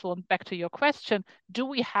successful, and back to your question, do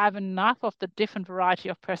we have enough of the different variety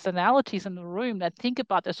of personalities in the room that think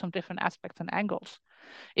about this from different aspects and angles?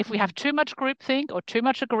 If we have too much groupthink or too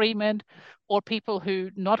much agreement, or people who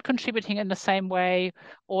not contributing in the same way,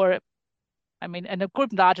 or and a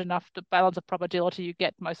group large enough, the balance of probability, you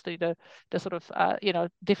get mostly the sort of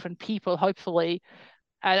different people, hopefully.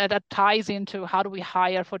 That ties into, how do we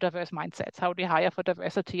hire for diverse mindsets? How do we hire for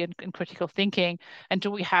diversity and critical thinking? And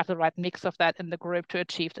do we have the right mix of that in the group to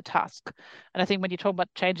achieve the task? And I think when you talk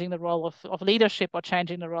about changing the role of leadership, or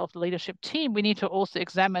changing the role of the leadership team, we need to also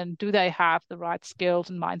examine, do they have the right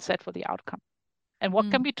skills and mindset for the outcome? And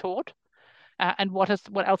what can be taught? and what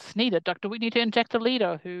else is needed. Like, do we need to inject a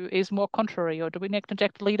leader who is more contrary, or do we need to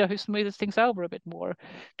inject a leader who smoothes things over a bit more?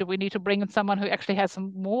 Do we need to bring in someone who actually has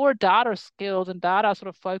some more data skills and data sort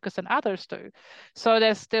of focus than others do? So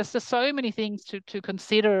there's just so many things to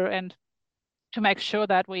consider, and to make sure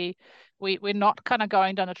that we're not kind of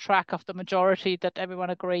going down a track of the majority that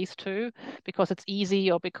everyone agrees to because it's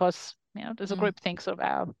easy, or because there's a groupthink sort of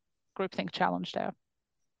our groupthink challenge there.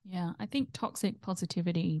 Yeah, I think toxic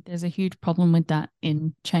positivity, there's a huge problem with that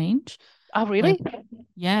in change. Oh, really?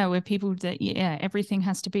 Where people that, everything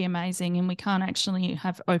has to be amazing, and we can't actually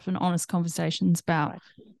have open, honest conversations about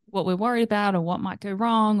what we're worried about, or what might go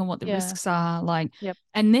wrong, or what the risks are.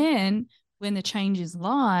 And then when the change is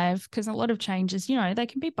live, because a lot of changes, they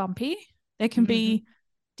can be bumpy. There can be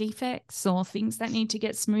defects or things that need to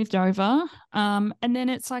get smoothed over. And then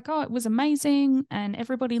it's like, oh, it was amazing and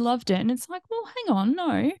everybody loved it. And it's like, well, hang on,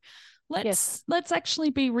 no. Let's actually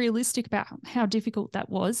be realistic about how difficult that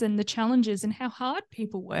was, and the challenges, and how hard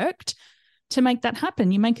people worked to make that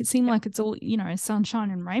happen. You make it seem like it's all, sunshine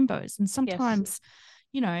and rainbows. And sometimes,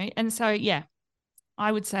 and so,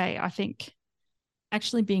 I would say, I think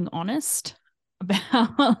actually being honest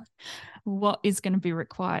about what is going to be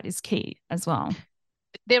required is key as well.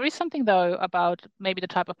 There is something, though, about maybe the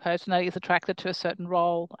type of person that is attracted to a certain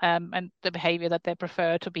role, and the behavior that they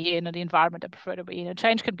prefer to be in, and the environment they prefer to be in. And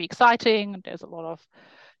change can be exciting. And there's a lot of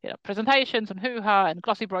presentations and hoo-ha and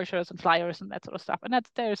glossy brochures and flyers and that sort of stuff. And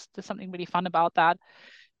there's something really fun about that.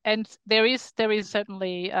 And there is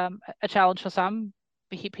certainly a challenge for some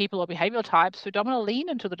people or behavioral types who don't want to lean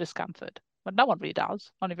into the discomfort. But no one really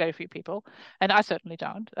does, only very few people. And I certainly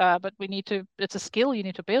don't. But it's a skill you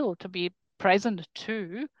need to build, to be present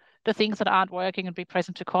to the things that aren't working, and be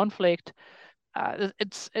present to conflict. I'm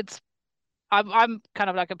kind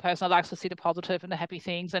of like a person that likes to see the positive and the happy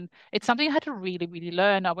things, and it's something I had to really, really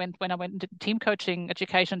learn. When I went into team coaching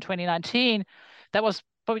education in 2019, that was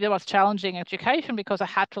probably the most challenging education, because I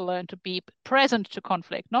had to learn to be present to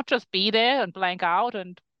conflict, not just be there and blank out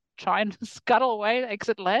and try and scuttle away,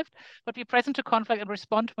 exit left, but be present to conflict and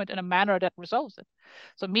respond to it in a manner that resolves it.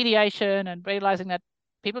 So mediation, and realizing that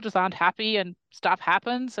people just aren't happy and stuff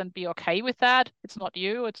happens, and be okay with that. It's not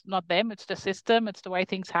you, it's not them, it's the system, it's the way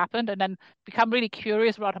things happened. And then become really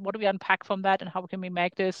curious about what do we unpack from that, and how can we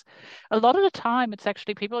make this. A lot of the time, it's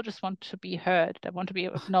actually people just want to be heard. They want to be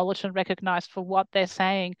acknowledged and recognized for what they're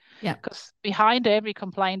saying. Because behind every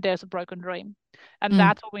complaint, there's a broken dream. And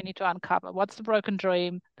that's what we need to uncover. What's the broken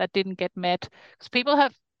dream that didn't get met? Because people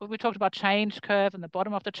have, we talked about change curve and the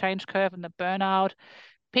bottom of the change curve and the burnout.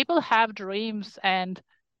 People have dreams and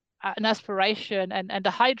an aspiration, and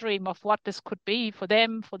a high dream of what this could be for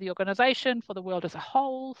them, for the organization, for the world as a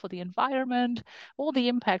whole, for the environment, all the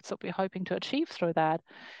impacts that we're hoping to achieve through that.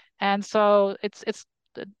 And so it's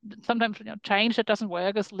sometimes change that doesn't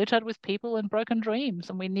work is littered with people and broken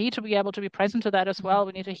dreams, and we need to be able to be present to that as well.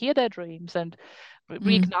 We need to hear their dreams and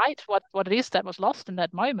reignite what it is that was lost in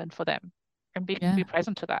that moment for them, and be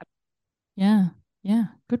present to that.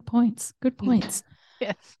 Good points.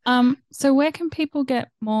 Yes. So where can people get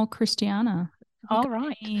more Christiane? All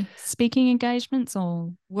right. Any speaking engagements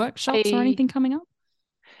or workshops or anything coming up?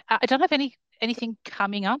 I don't have anything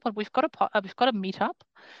coming up, but we've got a meetup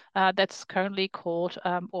that's currently called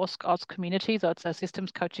Oz Community. So it's a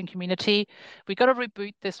systems coaching community. We got to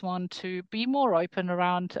reboot this one to be more open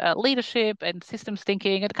around leadership and systems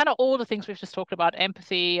thinking, and kind of all the things we've just talked about: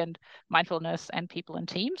 empathy and mindfulness and people and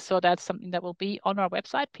teams. So that's something that will be on our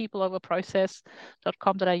website,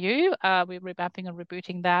 peopleoverprocess.com.au. We're revamping and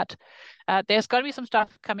rebooting that. There's going to be some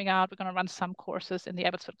stuff coming out. We're going to run some courses in the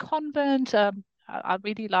Abbotsford Convent. I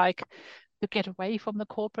really like to get away from the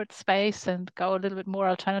corporate space and go a little bit more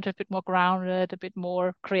alternative, a bit more grounded, a bit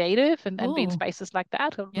more creative, and be in spaces like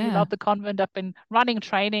that. I really love the convent. I've been running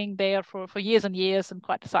training there for years and years, and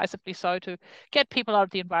quite decisively so, to get people out of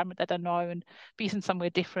the environment that they know and be in somewhere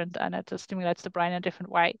different, and it just stimulates the brain in a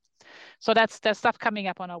different way. So there's stuff coming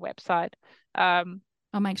up on our website.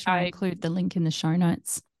 I'll make sure I include the link in the show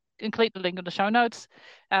notes. Include the link in the show notes.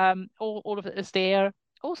 All of it is there.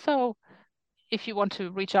 Also, if you want to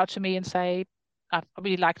reach out to me and say, I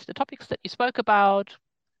really liked the topics that you spoke about,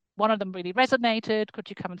 one of them really resonated, could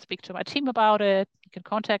you come and speak to my team about it? You can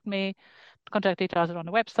contact me. Contact details are on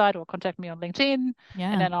the website, or contact me on LinkedIn,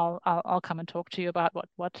 and then I'll come and talk to you about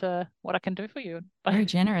what I can do for you. Very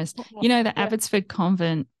generous. The Abbotsford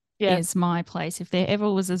Convent is my place. If there ever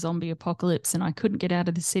was a zombie apocalypse and I couldn't get out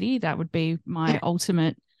of the city, that would be my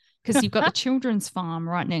ultimate. Because you've got the children's farm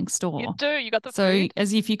right next door. You do. You got the food.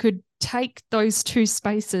 As if you could take those two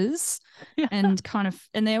spaces and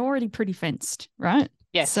and they're already pretty fenced, right?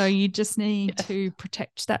 Yes. So you just need to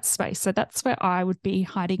protect that space. So that's where I would be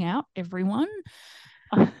hiding out, everyone.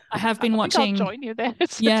 I have been watching. I'll join you there.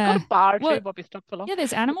 It's got a bar too, won't be stuck for long. Yeah,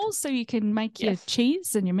 there's animals, so you can make your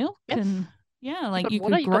cheese and your milk, and like you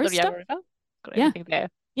could grow stuff. Got everything there.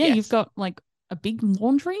 Yeah, you've got like a big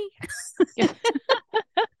laundry. Yes.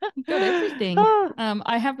 You've got everything.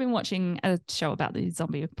 I have been watching a show about the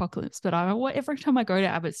zombie apocalypse, but every time I go to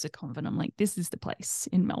Abbotsford Convent, I'm like, this is the place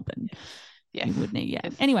in Melbourne. Yes. You would need. Yeah.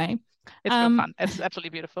 Yes. Anyway, it's real fun. It's absolutely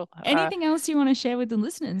beautiful. Anything else you want to share with the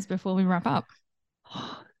listeners before we wrap up?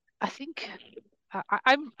 I think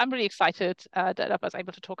I'm really excited that I was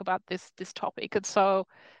able to talk about this topic, and so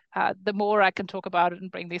the more I can talk about it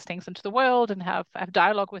and bring these things into the world and have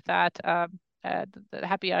dialogue with that, the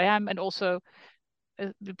happier I am, and also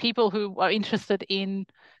the people who are interested in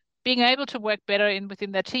being able to work better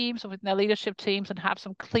within their teams or within their leadership teams and have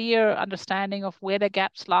some clear understanding of where their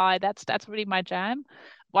gaps lie. That's really my jam.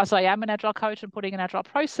 Whilst I am an agile coach and putting in agile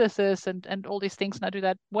processes and all these things, and I do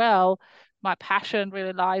that well, my passion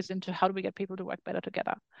really lies into how do we get people to work better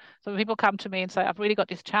together. So when people come to me and say, I've really got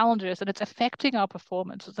these challenges and it's affecting our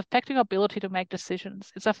performance, it's affecting our ability to make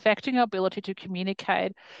decisions, it's affecting our ability to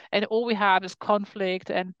communicate, and all we have is conflict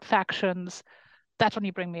and factions, that's when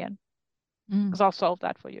you bring me in, because I'll solve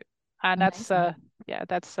that for you. And that's the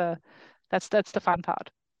fun part.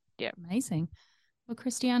 Yeah. Amazing. Well,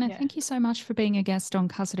 Christiane, thank you so much for being a guest on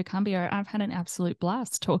Casa de Cambio. I've had an absolute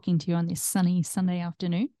blast talking to you on this sunny Sunday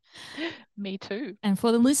afternoon. Me too. And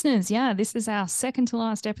for the listeners, this is our second to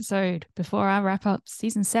last episode before I wrap up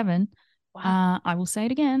season 7. Wow. I will say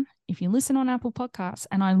it again. If you listen on Apple Podcasts,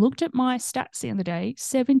 and I looked at my stats the other day,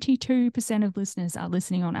 72% of listeners are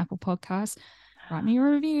listening on Apple Podcasts. Write me a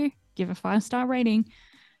review, give a 5-star rating.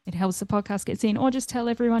 It helps the podcast get seen, or just tell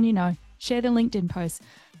everyone you know. Share the LinkedIn post.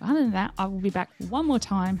 But other than that, I will be back one more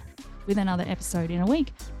time with another episode in a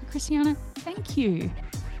week. Christiane, thank you.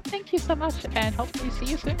 Thank you so much, and hopefully see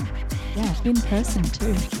you soon. Yeah, in person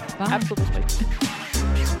too. Bye. Absolutely.